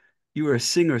like you were a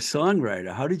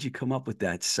singer-songwriter. How did you come up with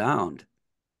that sound?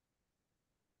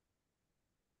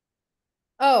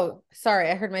 Oh, sorry,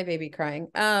 I heard my baby crying.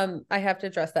 I have to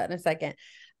address that in a second.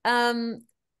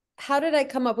 How did I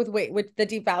come up with the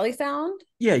Deap Vally sound?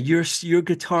 Yeah, your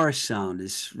guitar sound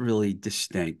is really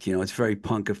distinct. It's very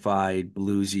punkified,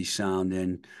 bluesy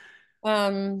sounding.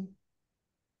 Well,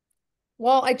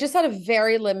 I just had a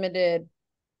very limited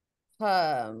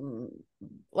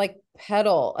like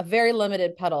a very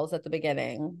limited pedals at the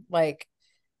beginning. Like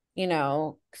you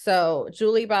know. So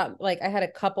Julie bought, like, I had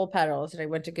a couple pedals that I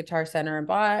went to Guitar Center and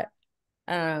bought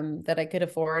that I could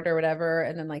afford or whatever.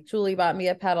 And then like Julie bought me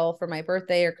a pedal for my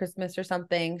birthday or Christmas or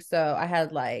something. So I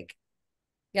had like,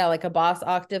 yeah, like a Boss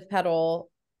octave pedal.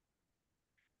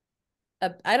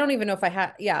 I don't even know if I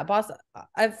had, yeah, Boss.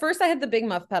 At first I had the Big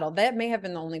Muff pedal. That may have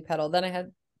been the only pedal. Then I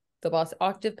had the Boss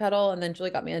octave pedal, and then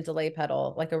Julie got me a delay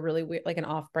pedal, like a really weird, like an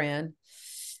off brand.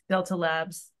 Delta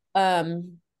Labs.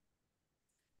 And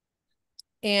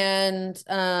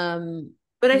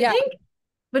But I yeah. think,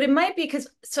 but it might be because,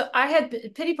 so I had,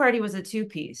 Pity Party was a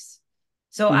 2-piece.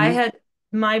 So I had,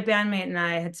 my bandmate and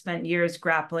I had spent years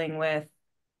grappling with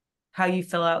how you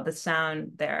fill out the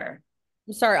sound there.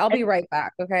 I'm sorry, I'll be right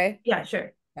back. Okay. Yeah,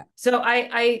 sure. Yeah. So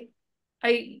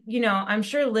you know, I'm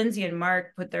sure Lindsey and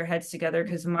Mark put their heads together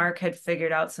because Mark had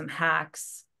figured out some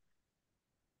hacks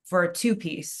for a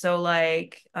 2-piece. So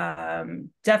like,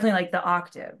 definitely like the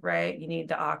octave, right? You need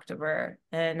the octaver,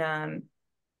 and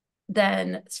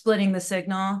then splitting the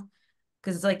signal,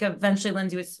 because like eventually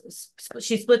Lindsey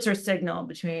she splits her signal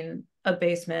between a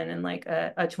basement and like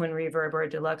a twin reverb or a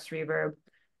deluxe reverb,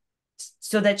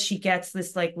 so that she gets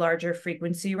this like larger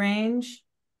frequency range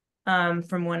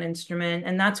from one instrument.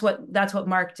 And that's what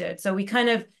Mark did. So we kind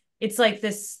of, it's like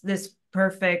this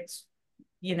perfect,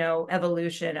 you know,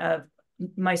 evolution of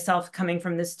myself coming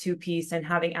from this 2-piece and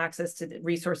having access to the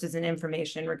resources and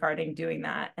information regarding doing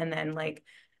that. And then like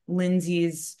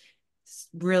Lindsey's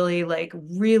really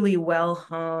well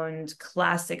honed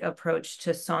classic approach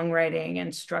to songwriting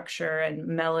and structure and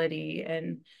melody.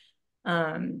 And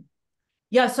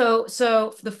yeah, so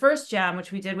the first jam,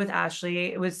 which we did with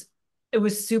Ashley, it was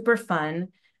super fun.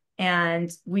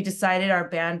 And we decided our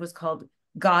band was called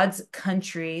God's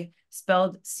Country,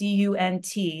 spelled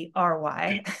Cuntry.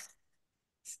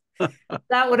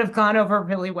 That would have gone over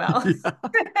really well.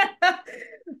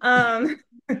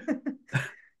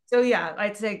 So yeah,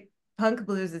 I'd say punk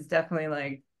blues is definitely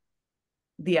like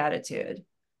the attitude.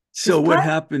 So what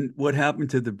happened? What happened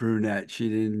to the brunette? She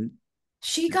didn't.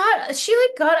 She got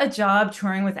a job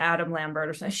touring with Adam Lambert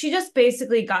or something. She just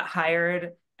basically got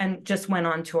hired and just went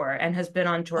on tour and has been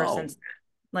on tour since.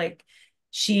 Like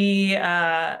she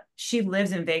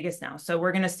lives in Vegas now. So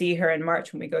we're gonna see her in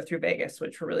March when we go through Vegas,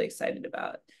 which we're really excited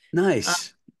about.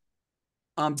 Nice.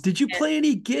 Did you play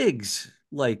any gigs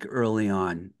like early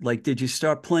on? Like, did you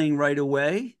start playing right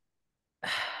away?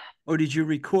 Or did you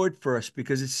record first?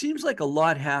 Because it seems like a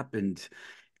lot happened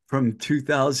from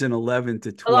 2011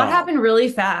 to 12. A lot happened really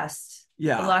fast.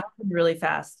 Yeah. A lot happened really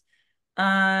fast.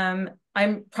 I'm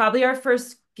probably, our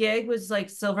first gig was like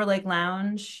Silver Lake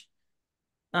Lounge.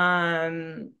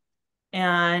 And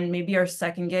maybe our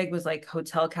second gig was like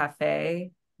Hotel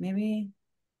Cafe, maybe.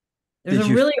 There's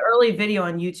a really early video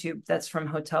on YouTube that's from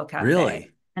Hotel Cafe. Really?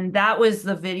 And that was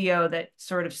the video that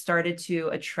sort of started to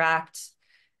attract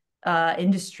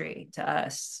industry to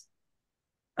us.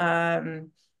 And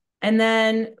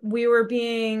then we were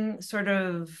being sort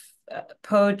of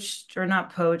poached, or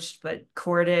not poached, but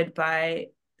courted by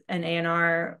an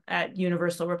A&R at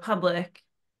Universal Republic,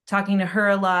 talking to her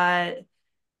a lot.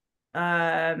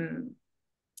 And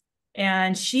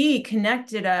she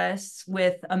connected us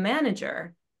with a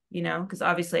manager, you know, because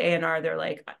obviously A&R, they're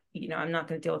like, you know, I'm not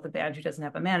going to deal with a band who doesn't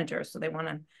have a manager. So they want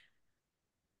to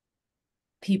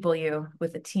people you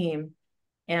with a team.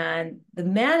 And the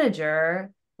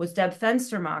manager was Deb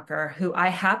Fenstermacher, who I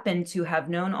happen to have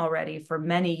known already for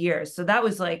many years. So that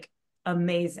was like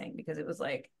amazing, because it was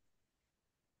like,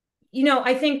 you know,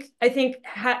 I think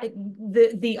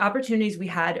the opportunities we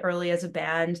had early as a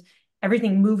band,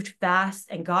 everything moved fast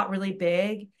and got really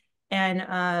big.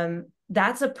 And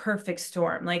that's a perfect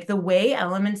storm. Like the way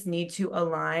elements need to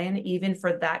align, even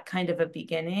for that kind of a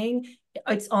beginning,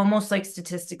 it's almost like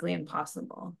statistically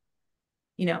impossible.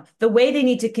 You know, the way they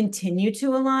need to continue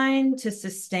to align to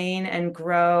sustain and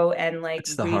grow and like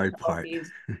that's the hard part.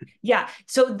 Yeah.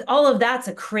 So all of that's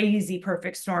a crazy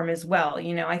perfect storm as well.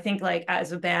 You know, I think like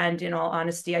as a band, in all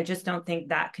honesty, I just don't think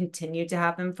that continued to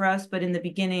happen for us. But in the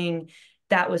beginning,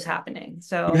 that was happening.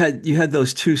 So you had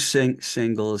those two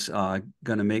singles,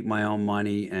 Gonna Make My Own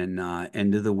Money and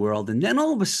End of the World. And then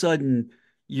all of a sudden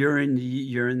you're in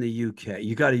the UK.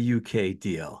 You got a UK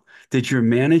deal. Did your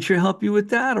manager help you with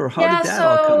that, or how did that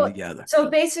all come together? So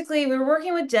basically we were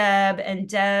working with Deb, and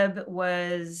Deb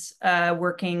was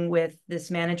working with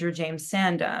this manager, James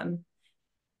Sandom.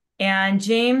 And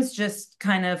James just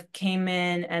kind of came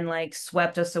in and like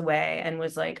swept us away and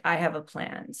was like, I have a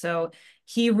plan. So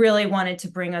he really wanted to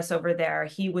bring us over there.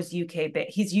 He was he's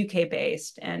UK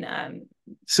based. And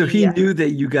so he knew that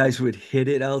you guys would hit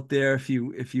it out there if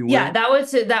you yeah, went?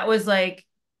 that was like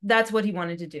that's what he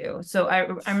wanted to do. So I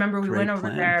remember we went Great over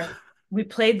plan. there. We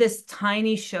played this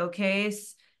tiny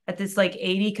showcase at this like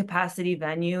 80 capacity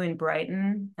venue in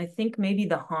Brighton. I think maybe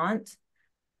the Haunt,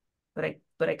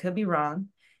 but I could be wrong.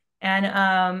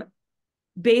 And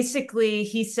basically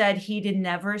he said he'd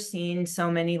never seen so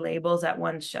many labels at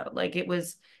one show. Like it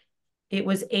was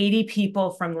 80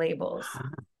 people from labels.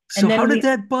 So And how then did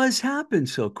that buzz happen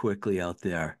so quickly out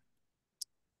there?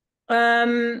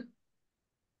 um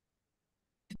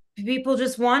people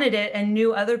just wanted it and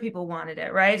knew other people wanted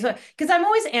it, right? So because I'm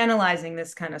always analyzing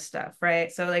this kind of stuff,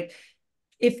 right? So like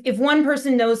if one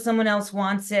person knows someone else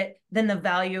wants it, then the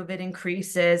value of it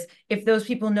increases. If those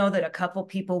people know that a couple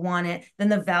people want it, then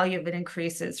the value of it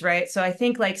increases, right? So I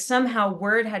think like somehow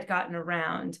word had gotten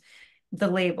around the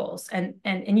labels, and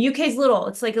UK's little,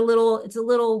 it's like it's a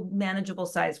little manageable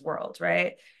size world,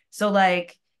 right? So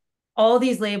like all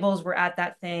these labels were at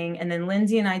that thing. And then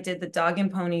Lindsey and I did the Dog and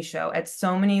Pony show at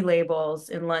so many labels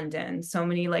in London, so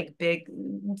many like big,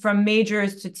 from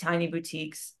majors to tiny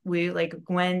boutiques. We like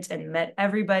went and met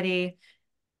everybody.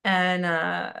 And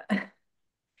and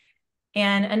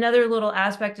another little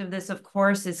aspect of this, of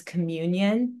course, is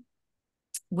Communion,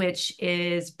 which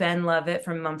is Ben Lovett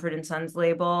from Mumford and Sons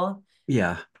label.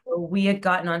 Yeah. We had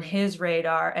gotten on his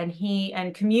radar, and he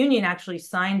and Communion actually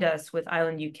signed us with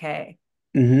Island UK.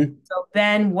 Mm-hmm. So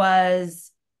Ben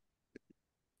was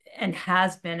and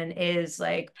has been and is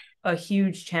like a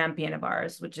huge champion of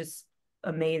ours, which is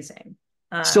amazing.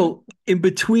 So in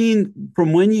between,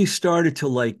 from when you started to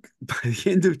like by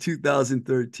the end of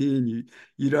 2013,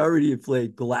 you'd already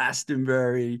played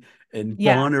Glastonbury and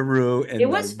Yeah, Bonnaroo it and the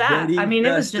was fast. I Reading mean,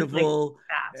 it was just like Festival.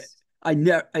 fast.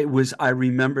 I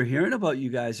remember hearing about you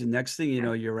guys, and next thing you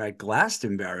know, you're at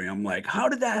Glastonbury. I'm like, how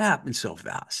did that happen so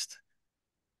fast?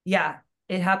 Yeah,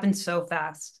 it happened so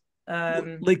fast.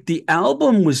 Like the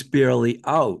album was barely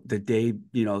out the day,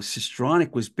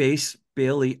 Sistrionix was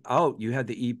barely out. You had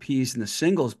the EPs and the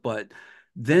singles, but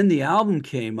then the album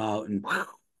came out and wow.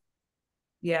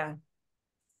 Yeah.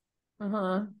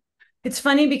 Uh-huh. It's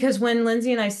funny because when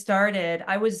Lindsey and I started,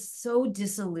 I was so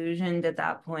disillusioned at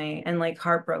that point and like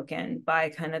heartbroken by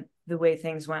kind of the way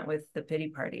things went with the pity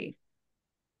party.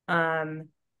 Um,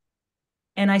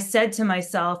 and I said to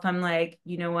myself, I'm like,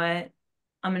 you know what?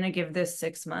 I'm gonna give this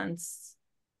 6 months.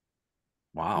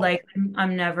 Wow. Like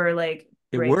I'm never like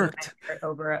It breaking my worked. heart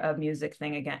over a music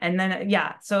thing again. And then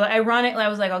yeah, so ironically, I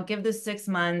was like, I'll give this 6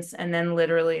 months, and then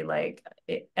literally like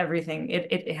everything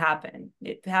it happened.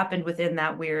 It happened within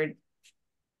that weird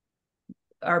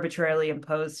arbitrarily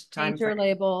imposed time Major frame.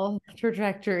 label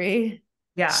trajectory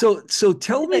Yeah. So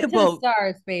tell me to the about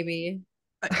stars, baby.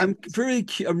 I'm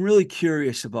really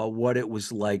curious about what it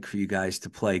was like for you guys to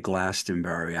play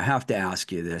Glastonbury. I have to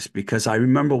ask you this because I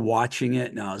remember watching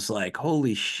it and I was like,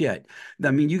 holy shit.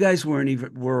 I mean, you guys were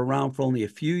around for only a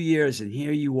few years and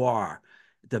here you are,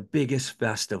 the biggest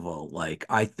festival, like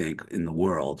I think in the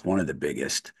world, one of the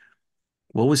biggest.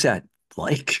 What was that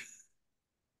like?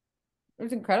 It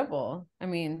was incredible. I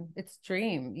mean, it's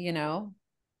dream,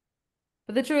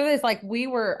 But the truth is, like, we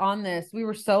were on this, we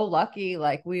were so lucky.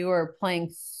 Like, we were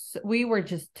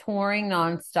just touring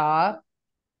nonstop.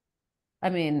 I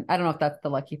mean, I don't know if that's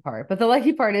the lucky part, but the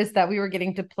lucky part is that we were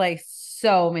getting to play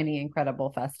so many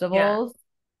incredible Yeah. festivals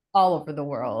all over the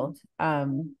world. But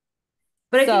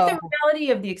I think the So reality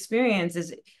of the experience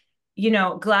is,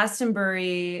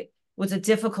 Glastonbury was a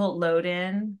difficult load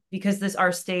in because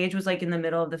our stage was like in the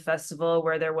middle of the festival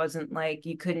where there wasn't like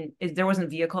there wasn't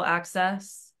vehicle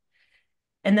access.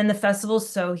 And then the festival's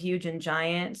so huge and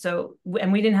giant. So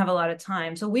and we didn't have a lot of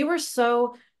time. So we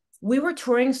were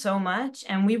touring so much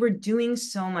and we were doing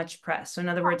so much press. So in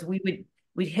other words, we'd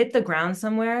hit the ground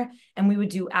somewhere and we would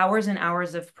do hours and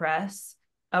hours of press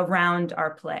around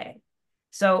our play.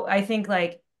 So I think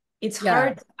like it's yeah,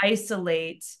 hard to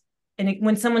isolate. And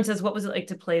when someone says, what was it like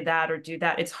to play that or do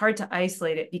that? It's hard to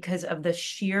isolate it because of the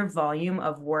sheer volume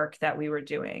of work that we were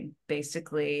doing,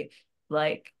 basically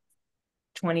like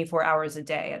 24 hours a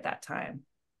day at that time.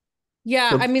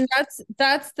 yeah. Well, I mean,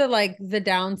 that's the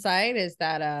downside is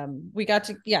that we got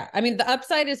to, yeah. I mean, the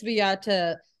upside is we got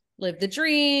to live the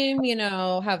dream,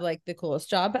 have like the coolest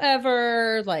job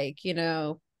ever, like,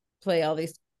 play all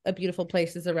these beautiful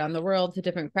places around the world to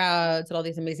different crowds at all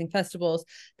these amazing festivals.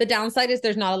 The downside is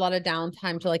there's not a lot of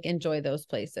downtime to like enjoy those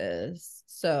places.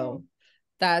 So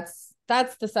that's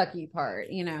the sucky part,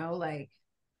 like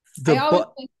the I always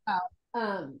but think about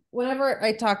whenever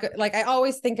I talk, like I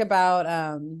always think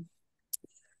about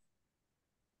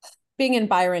being in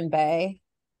Byron Bay.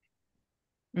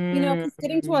 Because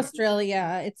getting to Mm.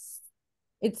 Australia, it's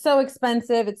so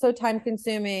expensive, it's so time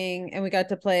consuming, and we got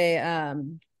to play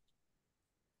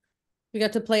We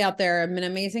got to play out there, an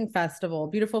amazing festival,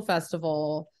 beautiful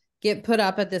festival, get put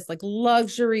up at this like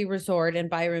luxury resort in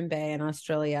Byron Bay in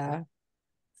Australia.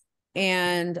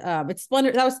 And it's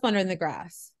Splendor. That was Splendor in the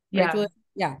Grass, right, Yeah. Julia?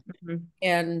 Yeah. Mhm.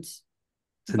 And It's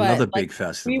but another like big we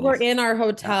festival. were in our Yeah.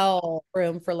 hotel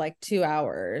room for like 2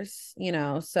 hours,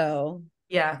 so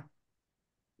Yeah.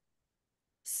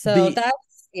 The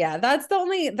that's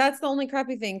the only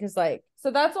crappy thing, because like,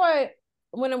 so that's why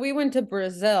when we went to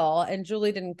Brazil and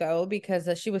Julie didn't go because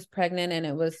she was pregnant, and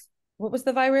it was, what was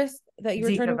the virus that you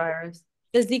were trying Zika to, virus.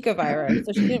 the Zika virus,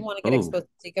 so she didn't want to get oh, exposed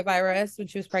to Zika virus when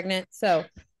she was pregnant. So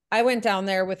I went down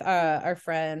there with our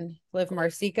friend Liv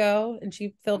Marcico, and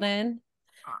she filled in.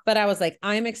 But I was like,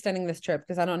 I'm extending this trip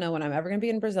because I don't know when I'm ever going to be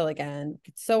in Brazil again.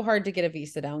 It's so hard to get a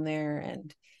visa down there,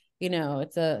 and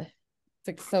it's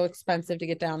like so expensive to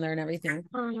get down there and everything.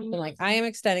 I'm like, I am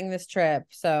extending this trip.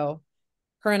 So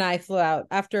her and I flew out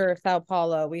after Sao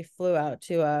Paulo. We flew out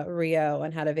to Rio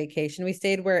and had a vacation. We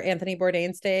stayed where Anthony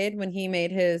Bourdain stayed when he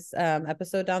made his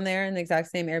episode down there in the exact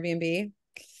same Airbnb.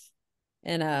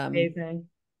 And Amazing.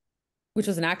 which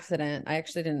was an accident. I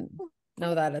actually didn't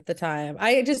know that at the time.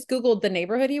 I just Googled the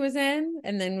neighborhood he was in.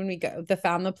 And then when we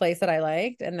found the place that I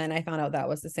liked, and then I found out that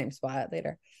was the same spot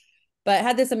later. But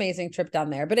had this amazing trip down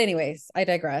there. But anyways, I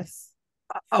digress.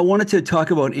 I wanted to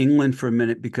talk about England for a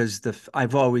minute because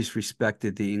I've always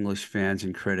respected the English fans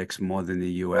and critics more than the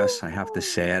US. I have to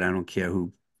say it. I don't care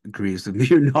who agrees with me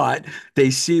or not. They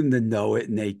seem to know it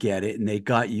and they get it and they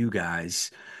got you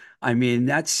guys. I mean,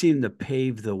 that seemed to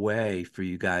pave the way for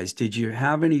you guys. Did you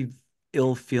have any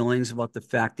ill feelings about the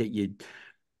fact that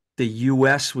the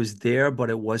US was there, but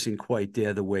it wasn't quite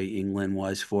there the way England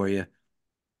was for you?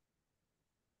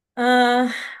 Uh,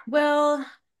 well,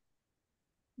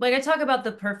 like I talk about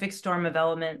the perfect storm of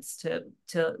elements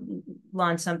to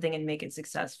launch something and make it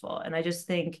successful. And I just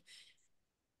think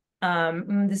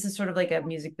this is sort of like a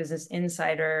music business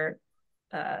insider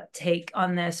take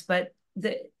on this, but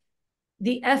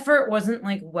the effort wasn't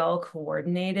like well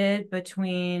coordinated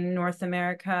between North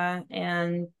America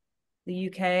and the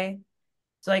UK.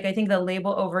 So like I think the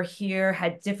label over here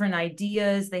had different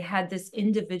ideas. They had this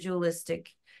individualistic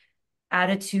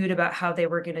attitude about how they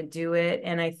were going to do it.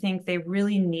 And I think they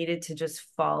really needed to just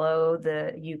follow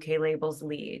the UK label's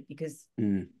lead because,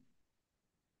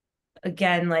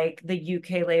 again, like the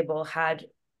UK label had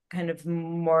kind of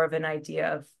more of an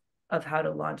idea of how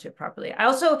to launch it properly. I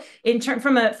also,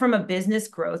 from a business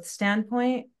growth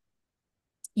standpoint,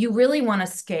 you really want to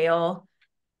scale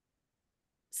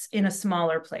in a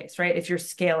smaller place, right? If you're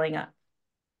scaling up.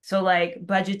 So like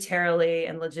budgetarily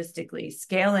and logistically,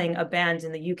 scaling a band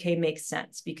in the UK makes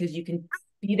sense because you can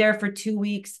be there for 2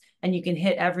 weeks and you can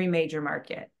hit every major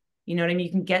market. You know what I mean?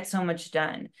 You can get so much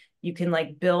done. You can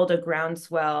like build a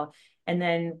groundswell, and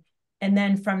then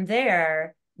from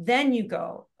there, then you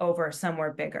go over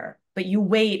somewhere bigger. But you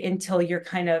wait until you're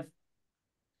kind of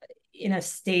in a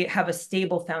state, have a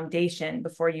stable foundation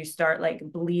before you start like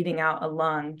bleeding out a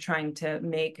lung trying to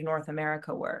make North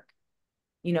America work.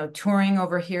 Touring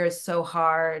over here is so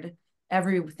hard.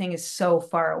 Everything is so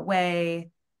far away.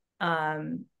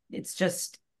 It's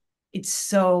just, it's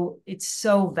so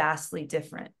vastly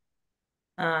different.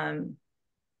 Yeah.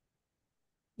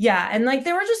 And like,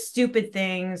 there were just stupid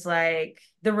things like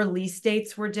the release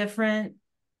dates were different.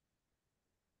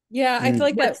 Yeah, I feel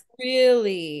like that What's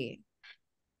really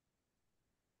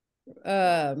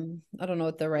I don't know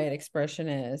what the right expression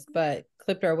is, but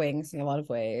clipped our wings in a lot of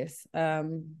ways.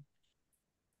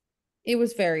 It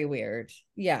was very weird.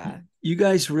 Yeah. You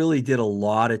guys really did a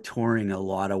lot of touring, a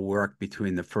lot of work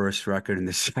between the first record and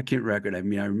the second record. I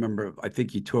mean, I remember, I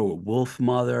think you toured with Wolf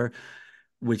Mother,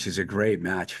 which is a great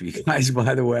match for you guys,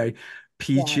 by the way. Yeah.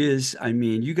 Peaches. I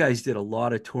mean, you guys did a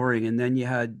lot of touring. And then you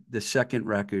had the second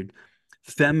record,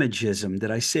 Femigism. Did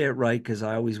I say it right? Because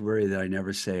I always worry that I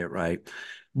never say it right. Yeah,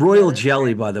 Royal that's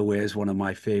Jelly, right. by the way, is one of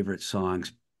my favorite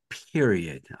songs,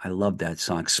 period. I love that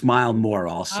song. Smile More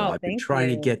also. Oh, I've been thank trying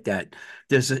to you. get that.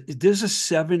 There's a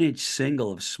 7-inch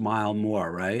single of Smile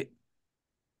More, right?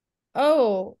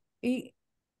 Oh, I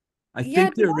yeah,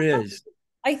 think there is.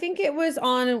 I think was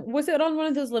it on one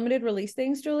of those limited release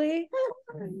things, Julie?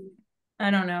 I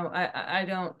don't know. I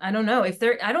don't know if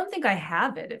there, I don't think I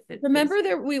have it. If it is, Remember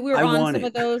there we were I on want some of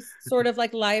it. those sort of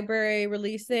like library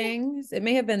release things. It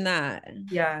may have been that.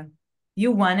 yeah.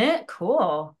 You won it?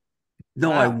 Cool.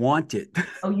 No, I Wow. want it.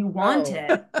 Oh, you want Oh,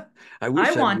 it. I I wish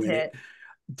I'd want win it. it.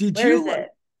 Did Where is you it?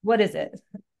 What is it?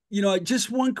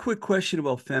 just one quick question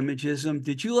about feminism.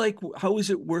 Did you like, how was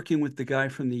it working with the guy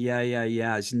from the Yeah, Yeah,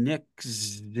 Yeahs, Nick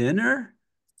Zinner?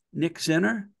 Nick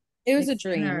Zinner? it was Nick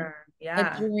Sinner. a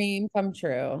Yeah. dream come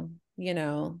true,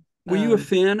 Were you a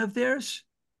fan of theirs?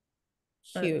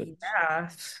 Huge. Yeah.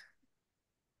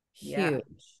 Yeah.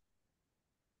 Huge.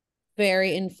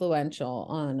 Very influential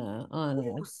on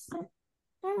us.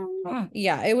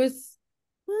 Yeah, it was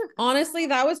honestly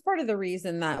that was part of the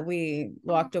reason that we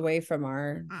walked away from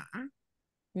our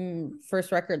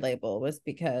first record label, was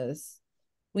because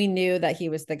we knew that he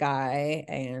was the guy,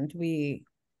 and we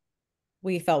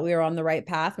felt we were on the right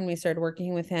path when we started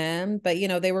working with him. But you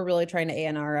know, they were really trying to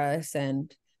A&R us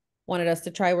and wanted us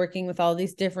to try working with all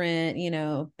these different, you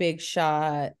know, big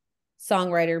shot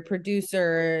songwriter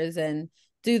producers and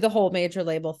do the whole major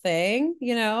label thing,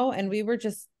 you know. And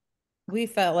we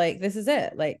felt like this is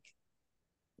it. Like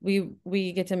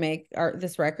we get to make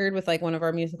this record with like one of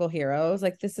our musical heroes.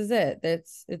 Like this is it.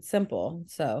 It's simple.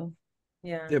 So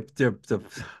Yeah. The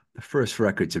first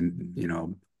record's, you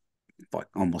know,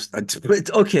 almost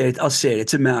it's okay. I'll say it.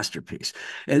 It's a masterpiece.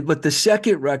 But the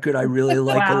second record I really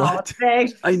like a Wow. lot.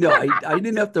 Thanks. I know I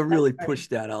didn't have to really That's funny. push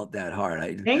that out that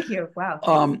hard. Thank you. Wow.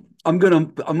 Thanks. I'm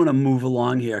gonna move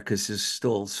along here because there's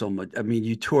still so much. I mean,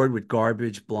 you toured with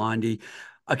Garbage, Blondie.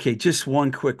 Okay, just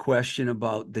one quick question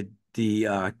about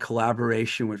the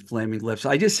collaboration with Flaming Lips.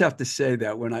 I just have to say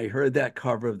that when I heard that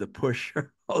cover of The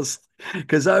Pusher,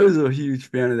 because I was a huge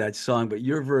fan of that song, but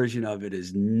your version of it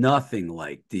is nothing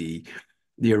like the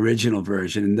original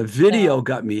version. And the video So,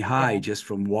 got me high yeah. just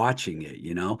from watching it,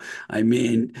 you know? I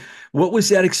mean, what was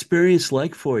that experience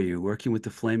like for you working with the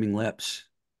Flaming Lips?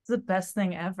 It's the best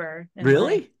thing ever in life.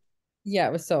 Really? yeah,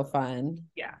 it was so fun.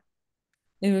 Yeah.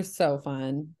 It was so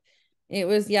fun. It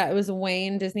was, yeah, it was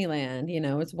Wayne Disneyland, you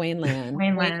know, it's Wayne Land,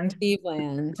 Wayne Mainland. Steve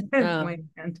Land,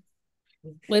 Mainland.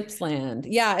 Lipsland.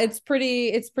 Yeah, it's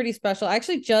pretty special. I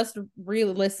actually just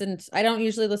re-listened. I don't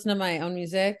usually listen to my own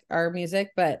music, our music,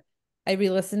 but I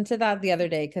re-listened to that the other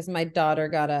day because my daughter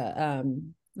got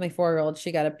my 4-year-old,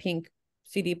 she got a pink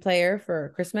CD player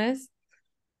for Christmas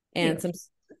and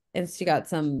Cute. she got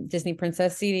some Disney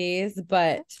Princess CDs.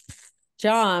 But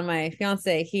John, my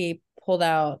fiance, he pulled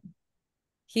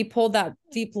that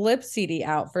Deap Lips CD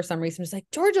out for some reason. He's like,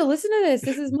 Georgia, listen to this.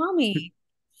 This is mommy.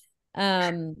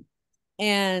 Um,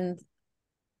 and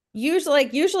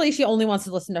usually she only wants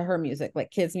to listen to her music, like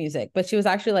kids music, but she was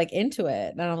actually like into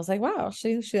it. And I was like, wow,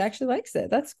 she actually likes it.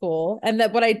 That's cool. And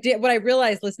that what I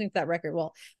realized listening to that record,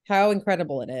 well, how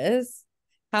incredible it is,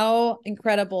 how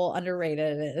incredible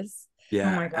underrated it is. Oh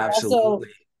Yeah, my gosh. Also, absolutely.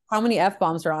 how many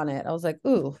F-bombs are on it? I was like,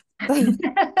 ooh.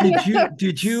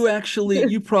 Did you actually,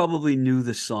 you probably knew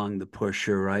the song The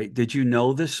Pusher, right? Did you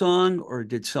know the song or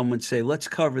did someone say, let's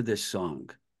cover this song?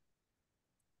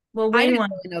 Well, I Wayne didn't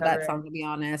wanted really to know cover that it. song, to be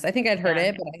honest. I think I'd heard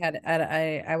Yeah. it, but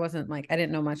I wasn't like, I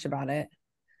didn't know much about it.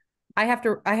 I have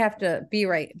to be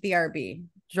right. BRB.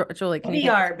 Julie, can you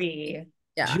take BRB.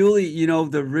 Yeah. Julie, you know,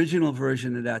 the original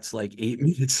version of that's like 8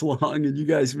 minutes long, and you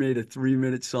guys made a 3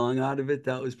 minute song out of it.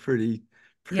 That was pretty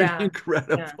Yeah. Yeah.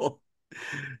 incredible.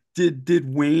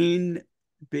 Did Wayne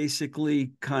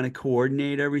basically kind of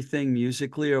coordinate everything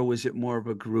musically, or was it more of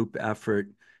a group effort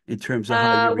in terms of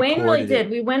how you Wayne really recorded did.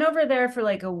 it? We went over there for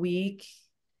like a week.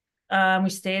 We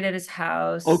stayed at his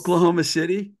house. Oklahoma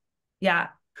City? Yeah.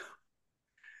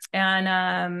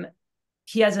 And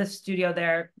he has a studio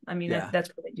there. I mean, Yeah. that's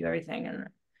where they do everything. And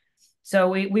so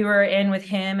we were in with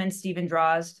him and Stephen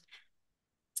Draws,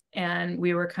 and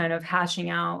we were kind of hashing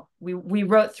out. We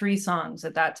wrote 3 songs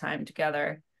at that time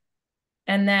together.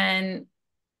 And then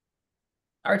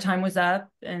our time was up,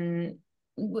 and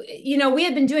you know, we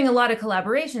had been doing a lot of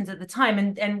collaborations at the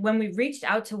time, and when we reached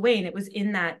out to Wayne, it was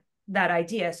in that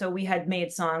idea. So we had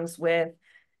made songs with,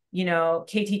 you know,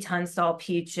 KT Tunstall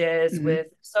Peaches, Mhm. with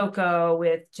Soko,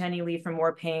 with Jenny Lee from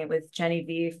Warpaint, with Jenny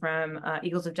V from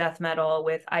Eagles of Death Metal,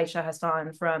 with Aisha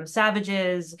Hassan from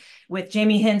Savages, with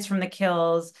Jamie Hince from The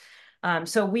Kills.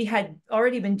 So we had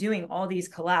already been doing all these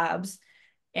collabs,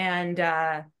 and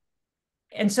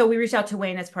so we reached out to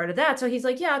Wayne as part of that. So he's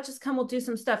like, yeah, just come, we'll do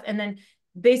some stuff. And then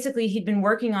basically he'd been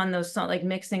working on those songs, like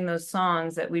mixing those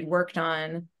songs that we'd worked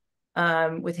on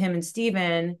with him and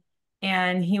Steven.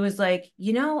 And he was like,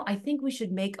 you know, I think we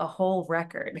should make a whole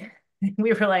record.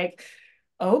 We were like,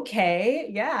 okay,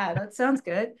 yeah, that sounds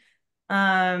good.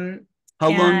 How long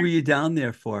And were you down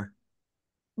there for?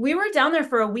 we were down there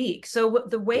for a week. So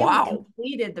the way we Wow.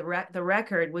 completed the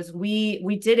record was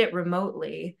we did it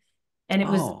remotely, and it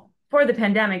was Oh, for the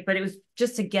pandemic, but it was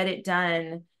just to get it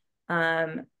done.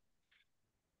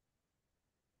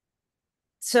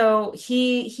 So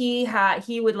he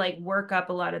would like work up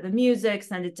a lot of the music,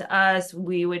 send it to us.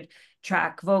 We would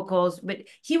track vocals, but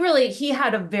he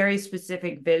had a very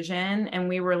specific vision, and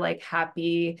we were like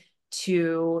happy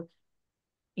to,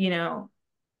 you know,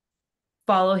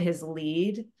 follow his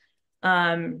lead.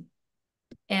 And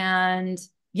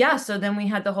yeah, so then we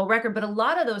had the whole record, but a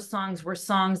lot of those songs were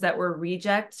songs that were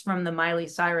rejects from the Miley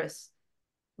Cyrus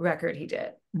record he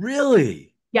did.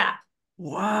 Really? Yeah.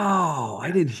 Wow, I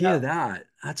Yeah. didn't hear So, that.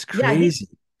 That's yeah, crazy.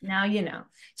 now you know.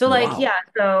 So like, Wow. yeah,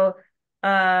 so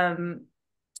um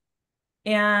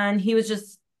and he was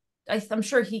just I'm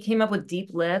sure he came up with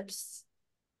Deep Lips.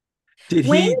 Did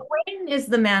Wayne he? Wayne is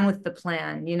the man with the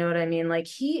plan, you know what I mean? Like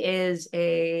he is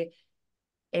a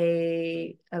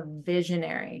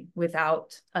visionary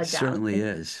without a He doubt. certainly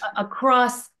is.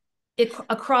 Across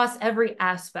across every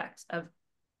aspect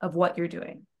of what you're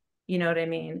doing. You know what I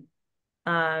mean?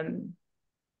 Um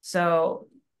so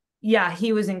yeah,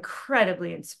 he was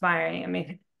incredibly inspiring. I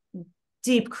mean,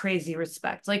 deep crazy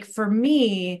respect. Like for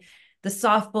me, the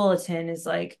Soft Bulletin is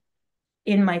like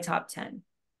in my top 10.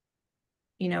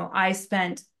 You know, I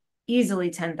spent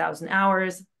easily 10,000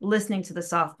 hours listening to the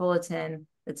Soft Bulletin.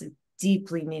 It's a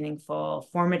deeply meaningful,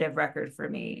 formative record for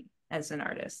me as an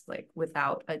artist, like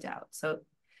without a doubt. So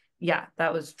yeah,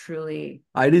 that was truly.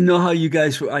 I didn't know how you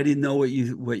guys were. I didn't know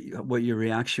what your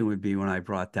reaction would be when I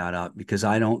brought that up because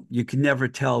I don't. You can never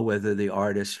tell whether the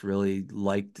artist really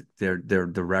liked the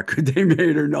record they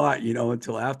made or not,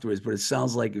 until afterwards. But it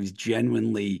sounds like it was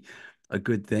genuinely a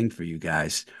good thing for you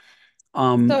guys.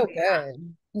 So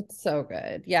good. It's so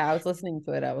good. Yeah, I was listening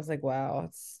to it. I was like, wow,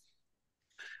 it's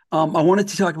I wanted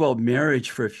to talk about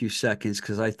Marriage for a few seconds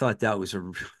because I thought that was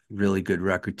a really good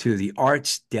record too. The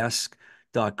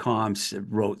artsdesk.com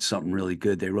wrote something really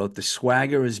good. They wrote the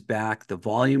swagger is back, the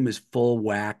volume is full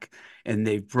whack, and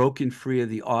they've broken free of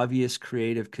the obvious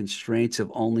creative constraints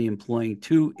of only employing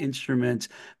two instruments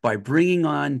by bringing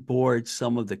on board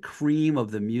some of the cream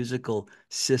of the musical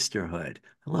sisterhood.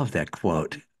 I love that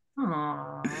quote.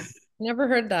 Aww. never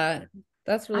heard that.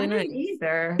 That's I really nice. didn't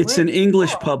either. It's What an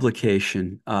English cool.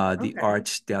 publication, the Okay.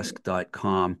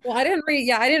 artsdesk.com. Well, I didn't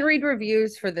read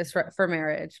reviews for this for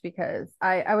Marriage because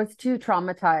I was too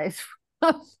traumatized.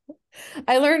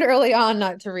 I learned early on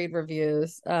not to read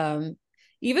reviews.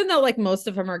 Even though like most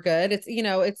of them are good, it's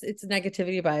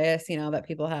negativity bias, that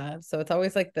people have. So it's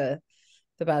always like the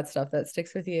bad stuff that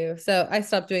sticks with you. So I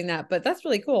stopped doing that, but that's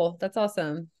really cool. That's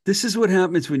awesome. This is what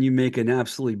happens when you make an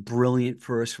absolutely brilliant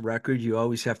first record. You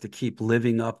always have to keep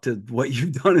living up to what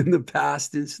you've done in the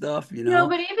past and stuff, you No, know?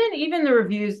 but even the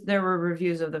reviews, there were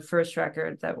reviews of the first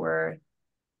record that were,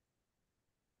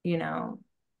 you know,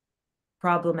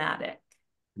 problematic.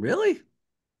 Really?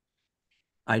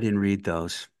 I didn't read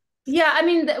those. Yeah, I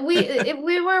mean,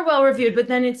 we were well reviewed, but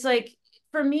then it's like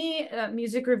for me,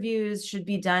 music reviews should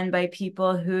be done by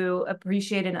people who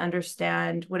appreciate and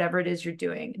understand whatever it is you're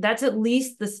doing. That's at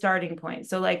least the starting point.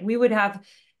 So like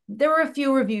there were a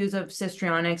few reviews of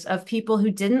Sistrionix of people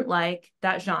who didn't like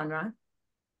that genre.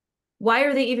 Why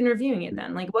are they even reviewing it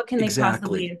then? Like, what can they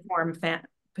possibly Exactly. inform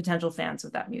potential fans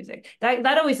of that music?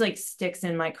 That always like sticks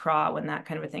in my craw when that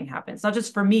kind of a thing happens. Not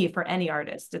just for me, for any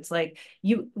artist. It's like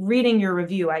you reading your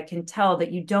review, I can tell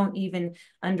that you don't even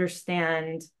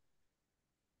understand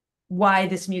why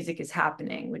this music is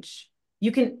happening, which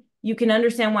you can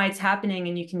understand why it's happening,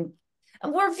 and you can.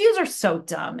 Well, reviews are so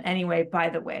dumb anyway, by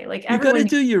the way. Like You got to everyone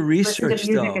do needs your to listen to research,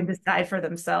 music though. and decide for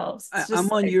themselves. It's I'm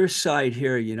just on like, your side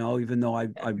here, even though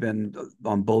I've been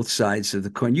on both sides of the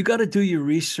coin. You got to do your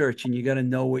research and you got to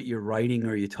know what you're writing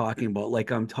or you're talking about.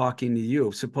 Like I'm talking to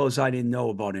you. Suppose I didn't know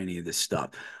about any of this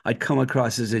stuff. I'd come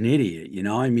across as an idiot.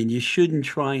 I mean, you shouldn't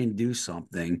try and do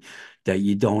something that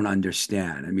you don't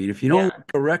understand. I mean, if you don't like yeah,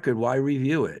 a record, why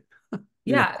review it?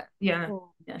 You know, yeah, yeah,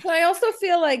 yeah. But I also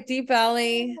feel like Deap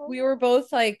Valley, we were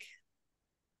both like,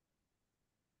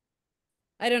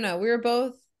 I don't know, we were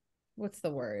both, what's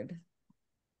the word?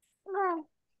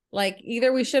 Like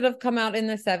either we should have come out in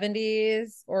the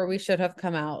 70s or we should have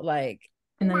come out like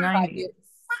In the 5 years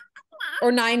 90s.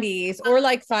 or 90s or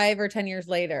like 5 or 10 years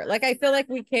later. Like I feel like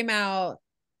we came out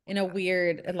in a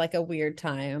weird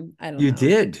time. I don't you know.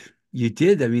 did. You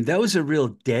did. I mean, that was a real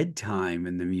dead time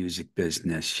in the music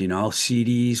business.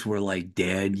 CDs were like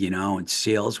dead, and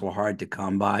sales were hard to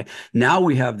come by. Now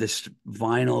we have this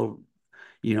vinyl,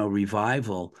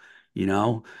 revival, you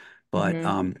know. But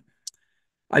Mm-hmm.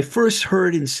 I first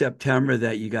heard in September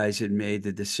that you guys had made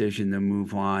the decision to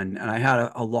move on, and I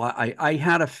had a lot. I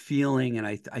had a feeling, and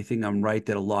I think I'm right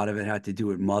that a lot of it had to do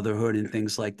with motherhood and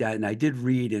things like that. And I did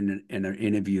read in an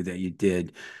interview that you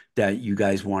did that you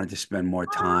guys wanted to spend more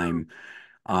time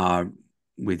uh,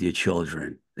 with your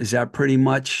children. Is that pretty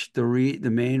much the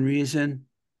main reason?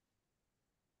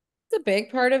 It's a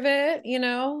big part of it.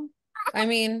 I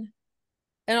mean,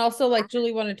 and also like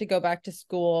Julie wanted to go back to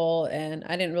school and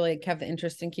I didn't really have the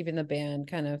interest in keeping the band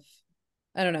kind of,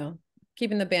 I don't know,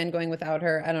 keeping the band going without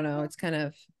her. I don't know.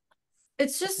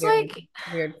 it's just weird, like,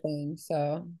 weird thing.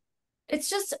 So it's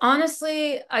just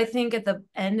honestly, I think at the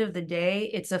end of the day,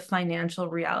 it's a financial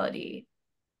reality.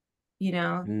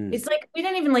 It's like we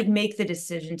didn't even like make the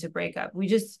decision to break up. We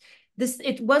just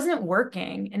it wasn't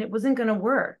working and it wasn't going to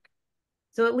work.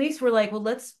 So at least we're like, well,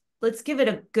 let's give it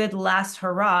a good last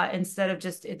hurrah instead of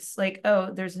just it's like,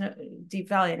 oh, there's no Deap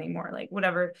Valley anymore, like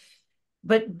whatever.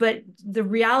 But the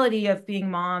reality of being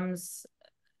moms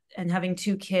and having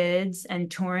two kids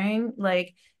and touring,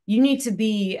 like you need to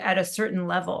be at a certain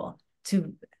level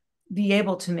to be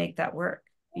able to make that work,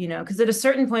 because at a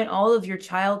certain point, all of your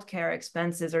childcare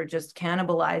expenses are just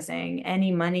cannibalizing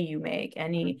any money you make,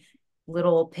 any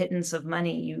little pittance of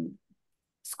money you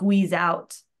squeeze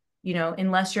out,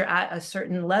 unless you're at a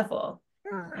certain level.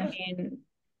 I mean,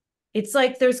 it's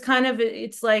like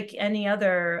any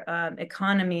other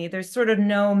economy. There's sort of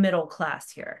no middle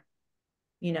class here,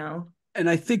 you know? And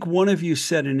I think one of you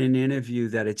said in an interview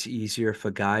that it's easier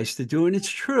for guys to do, and it's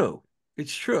true.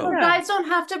 It's Well, true. yeah. guys don't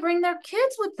have to bring their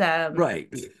kids with them.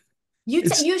 Right.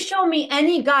 You show me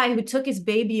any guy who took his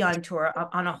baby on tour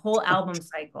on a whole album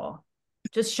cycle.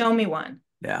 Just show me one.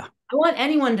 Yeah. I want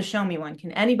anyone to show me one.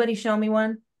 Can anybody show me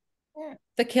one?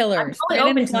 The I'm Killers, totally Brandon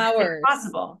open to it if Flowers.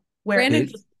 possible. Where Brandon,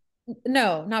 It-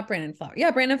 no, not Brandon Flowers.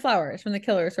 Yeah, Brandon Flowers from the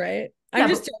Killers, right? yeah, I'm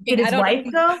just did joking. his I don't wife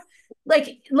know. go?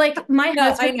 Like my No, I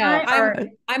husband and know. I are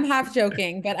I'm half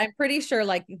joking, but I'm pretty sure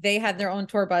like they had their own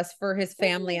tour bus for his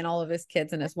family and all of his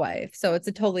kids and his wife. So it's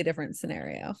a totally different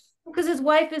scenario. because his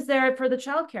wife is there for the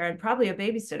childcare and probably a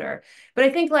babysitter. But I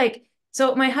think like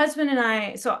so my husband and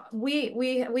I, so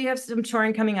we have some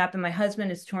touring coming up and my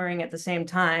husband is touring at the same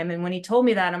time. And when he told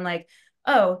me that, I'm like,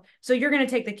 oh, so you're gonna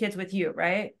take the kids with you,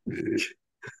 right?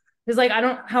 Because like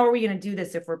how are we gonna do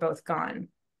this if we're both gone?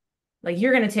 Like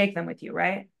you're gonna take them with you,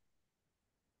 right?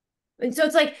 And so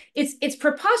it's like it's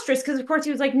preposterous because of course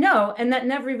he was like, no, and that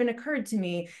never even occurred to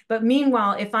me. But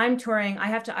meanwhile, if I'm touring, I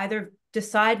have to either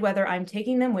decide whether I'm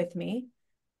taking them with me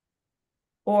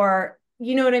or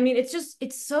you know what I mean?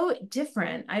 It's so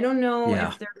different. I don't know Yeah.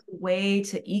 if there's a way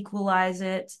to equalize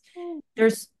it.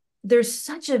 There's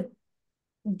such a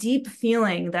deep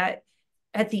feeling that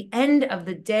at the end of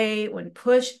the day, when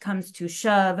push comes to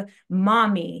shove,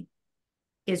 mommy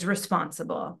is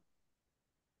responsible.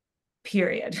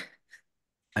 Period.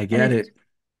 I And get it's it.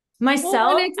 Well, and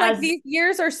myself it's like as these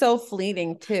years are so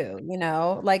fleeting too,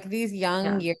 like these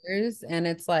young yeah. years, and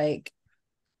it's like,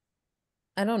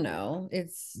 I don't know.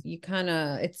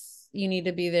 You need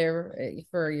to be there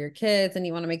for your kids and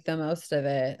you want to make the most of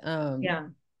it. Yeah.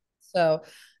 So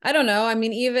I don't know. I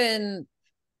mean, even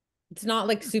it's not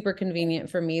like super convenient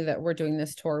for me that we're doing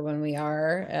this tour when we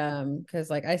are, because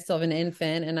like I still have an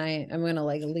infant and I'm gonna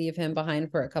like leave him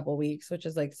behind for a couple weeks, which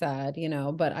is like sad,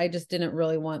 but I just didn't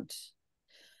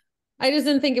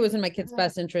think it was in my kids'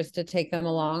 best interest to take them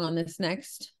along on this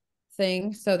next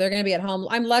thing. So they're going to be at home.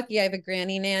 I'm lucky I have a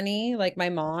granny nanny. Like my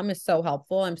mom is so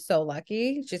helpful. I'm so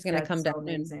lucky. She's going to come so down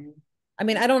amazing. I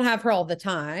mean, I don't have her all the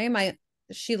time.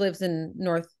 She lives in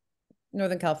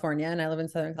Northern California and I live in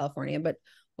Southern California, but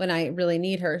when I really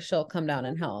need her, she'll come down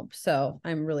and help. So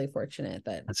I'm really fortunate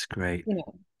that, That's great.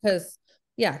 because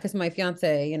my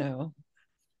fiance,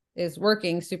 is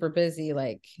working super busy.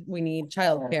 Like we need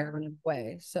childcare in a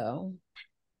way. So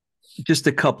Just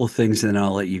a couple things, and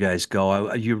I'll let you guys go.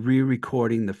 Are you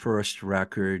re-recording the first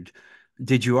record?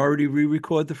 Did you already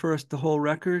re-record the whole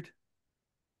record?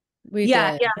 we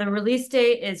Yeah, did. yeah. The release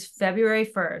date is February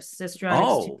 1st. Sistrionix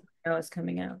Oh, 2.0 is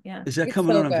coming out. Yeah. is that It's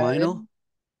coming so on a vinyl? good.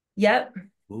 Yep.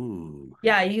 Ooh.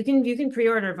 Yeah, you can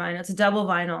pre-order vinyl. It's a double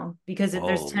vinyl because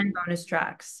there's 10 Oh. bonus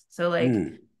tracks. So like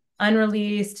Mm.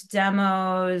 unreleased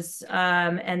demos,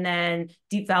 and then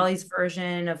Deap Valley's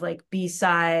version of like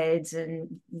B-sides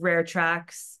and rare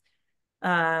tracks.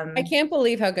 I can't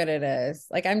believe how good it is.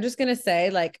 Like, I'm just gonna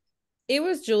say, like, it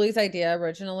was Julie's idea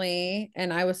originally,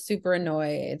 and I was super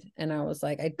annoyed. And I was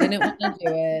like, I didn't want to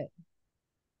do it.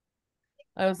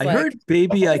 I was I like, heard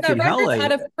Baby I because the Can record's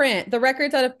out Hella. of print. The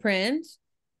record's out of print,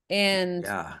 and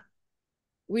Yeah.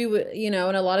 we would, and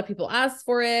a lot of people asked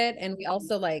for it, and we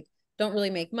also like don't really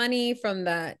make money from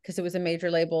that because it was a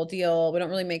major label deal. We don't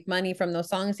really make money from those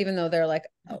songs, even though they're like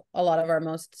a lot of our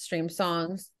most streamed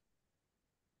songs.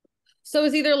 So it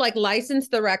was either like license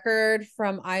the record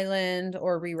from Island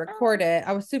or re-record it.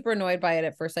 I was super annoyed by it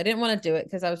at first. I didn't want to do it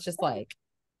because I was just like,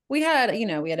 we had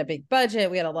a big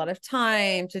budget. We had a lot of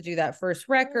time to do that first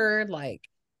record. Like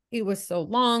it was so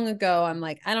long ago. I'm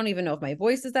like, I don't even know if my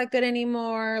voice is that good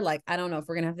anymore. Like, I don't know if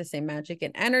we're gonna have the same magic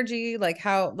and energy. Like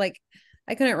how, like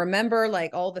I couldn't remember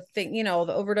like all the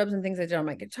overdubs and things I did on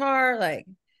my guitar. Like,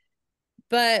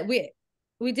 but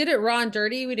we did it raw and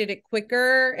dirty. We did it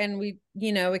quicker, and we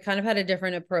kind of had a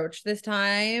different approach this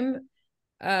time.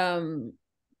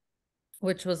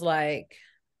 Which was like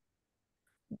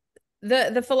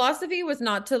the philosophy was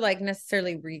not to like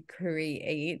necessarily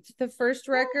recreate the first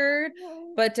record,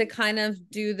 but to kind of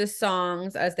do the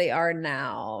songs as they are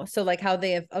now. So like how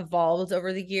they have evolved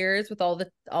over the years with all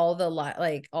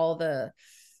the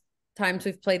times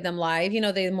we've played them live, they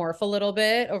morph a little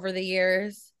bit over the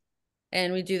years.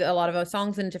 And we do a lot of our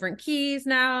songs in different keys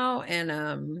now.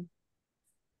 And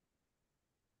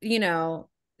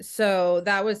so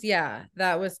that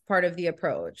was part of the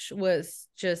approach, was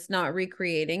just not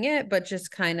recreating it, but just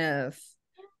kind of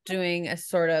doing a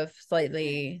sort of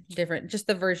slightly different, just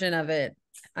the version of it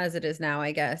as it is now,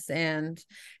 I guess. And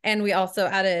we also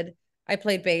I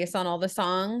played bass on all the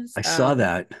songs. I saw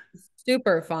that.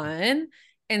 Super fun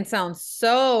and sounds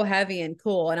so heavy and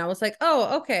cool. And I was like,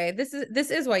 oh, okay, this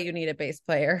is why you need a bass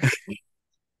player.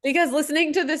 Because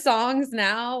listening to the songs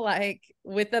now, like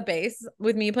with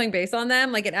me playing bass on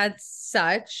them, like it adds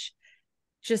such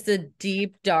just a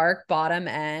deep, dark bottom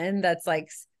end that's like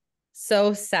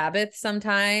so Sabbath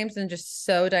sometimes and just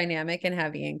so dynamic and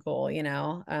heavy and cool,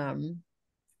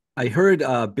 I heard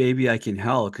Baby I Can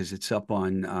Hell because it's up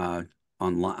on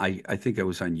online. I think it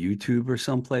was on YouTube or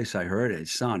someplace. I heard it. It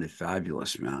sounded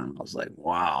fabulous, man. I was like,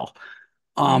 wow.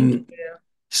 Thank Um, you.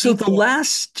 So Thank the you.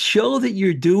 last show that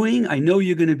you're doing, I know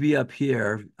you're going to be up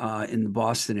here in the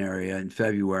Boston area in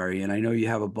February, and I know you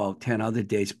have about 10 other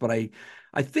dates, but I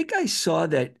think I saw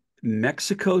that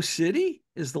Mexico City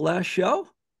is the last show.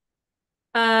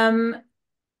 Um,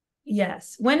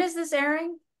 yes. When is this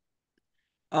airing?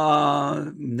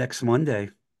 Next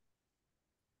Monday.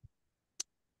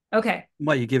 Okay.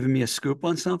 Why, you giving me a scoop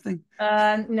on something? No,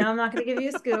 I'm not going to give you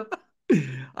a scoop,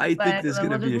 I think but there's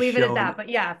going to we'll be just a leave it at show that. But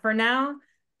yeah, for now,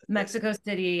 Mexico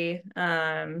City.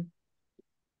 I'm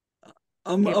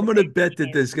April going to bet that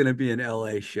 18th. there's going to be an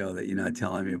LA show that you're not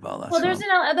telling me about. Well, So, there's the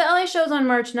LA show's on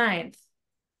March 9th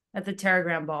at the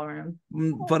Terragram Ballroom.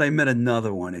 but I met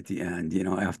another one at the end,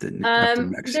 after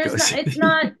Mexico There's not, it's City.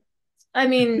 not, I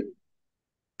mean,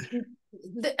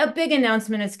 a big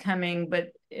announcement is coming,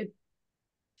 but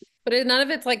none of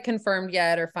it's like confirmed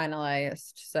yet or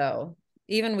finalized. So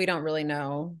even we don't really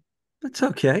know. That's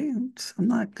okay. I'm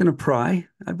not gonna pry.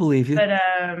 I believe you.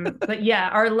 but yeah,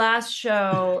 our last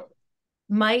show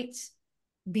might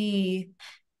be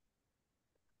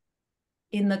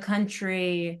in the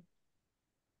country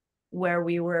where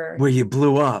we were, Where you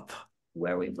blew up.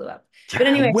 where we blew up. But Yeah,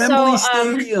 anyway, Wembley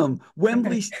Stadium.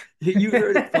 Wembley. You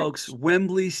heard it, yeah, folks.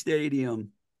 Wembley Stadium.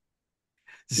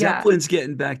 Zeppelin's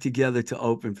getting back together to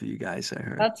open for you guys, I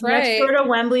heard. That's next right. door to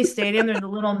Wembley Stadium, there's a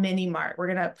little mini mart. We're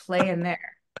gonna play in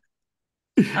there.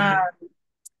 Um,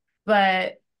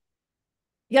 but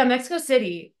yeah, Mexico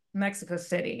City,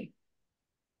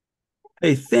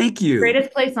 Hey, thank you.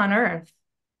 greatest place on earth.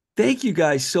 Thank you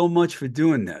guys so much for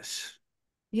doing this.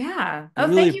 Yeah. I Oh,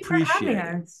 really thank you for having appreciate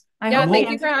it. us. I Yeah, hope we thank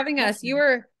you for answered your having us.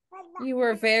 question. You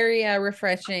were very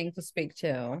refreshing to speak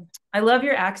to. I love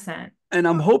your accent. And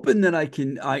I'm hoping that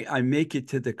I make it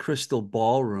to the Crystal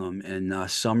Ballroom in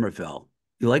Somerville.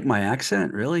 You like my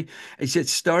accent, really? It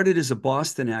started as a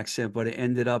Boston accent, but it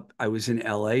ended up I was in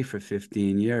LA for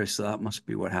 15 years, so that must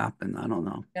be what happened. I don't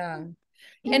know. Yeah. And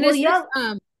Well, is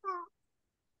this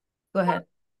go ahead.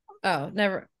 oh,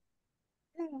 never.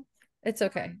 It's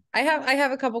okay. I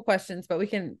have a couple questions, but we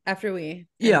can after we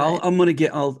Yeah,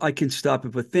 end I can stop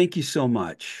it, but thank you so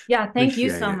much. Yeah, thank you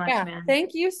Appreciate so it. much, Yeah, man.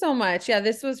 thank you so much. Yeah,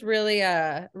 this was really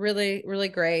really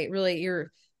great. Really,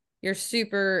 you're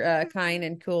super kind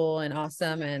and cool and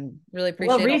awesome and really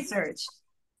appreciate Well researched.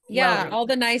 all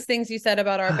the nice things you said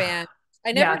about our band.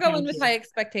 I never Yeah, go in thank with you. high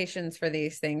expectations for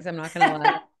these things. I'm not gonna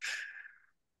lie,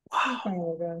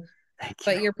 Wow. Thank you.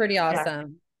 but you're pretty Yeah.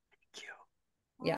 awesome.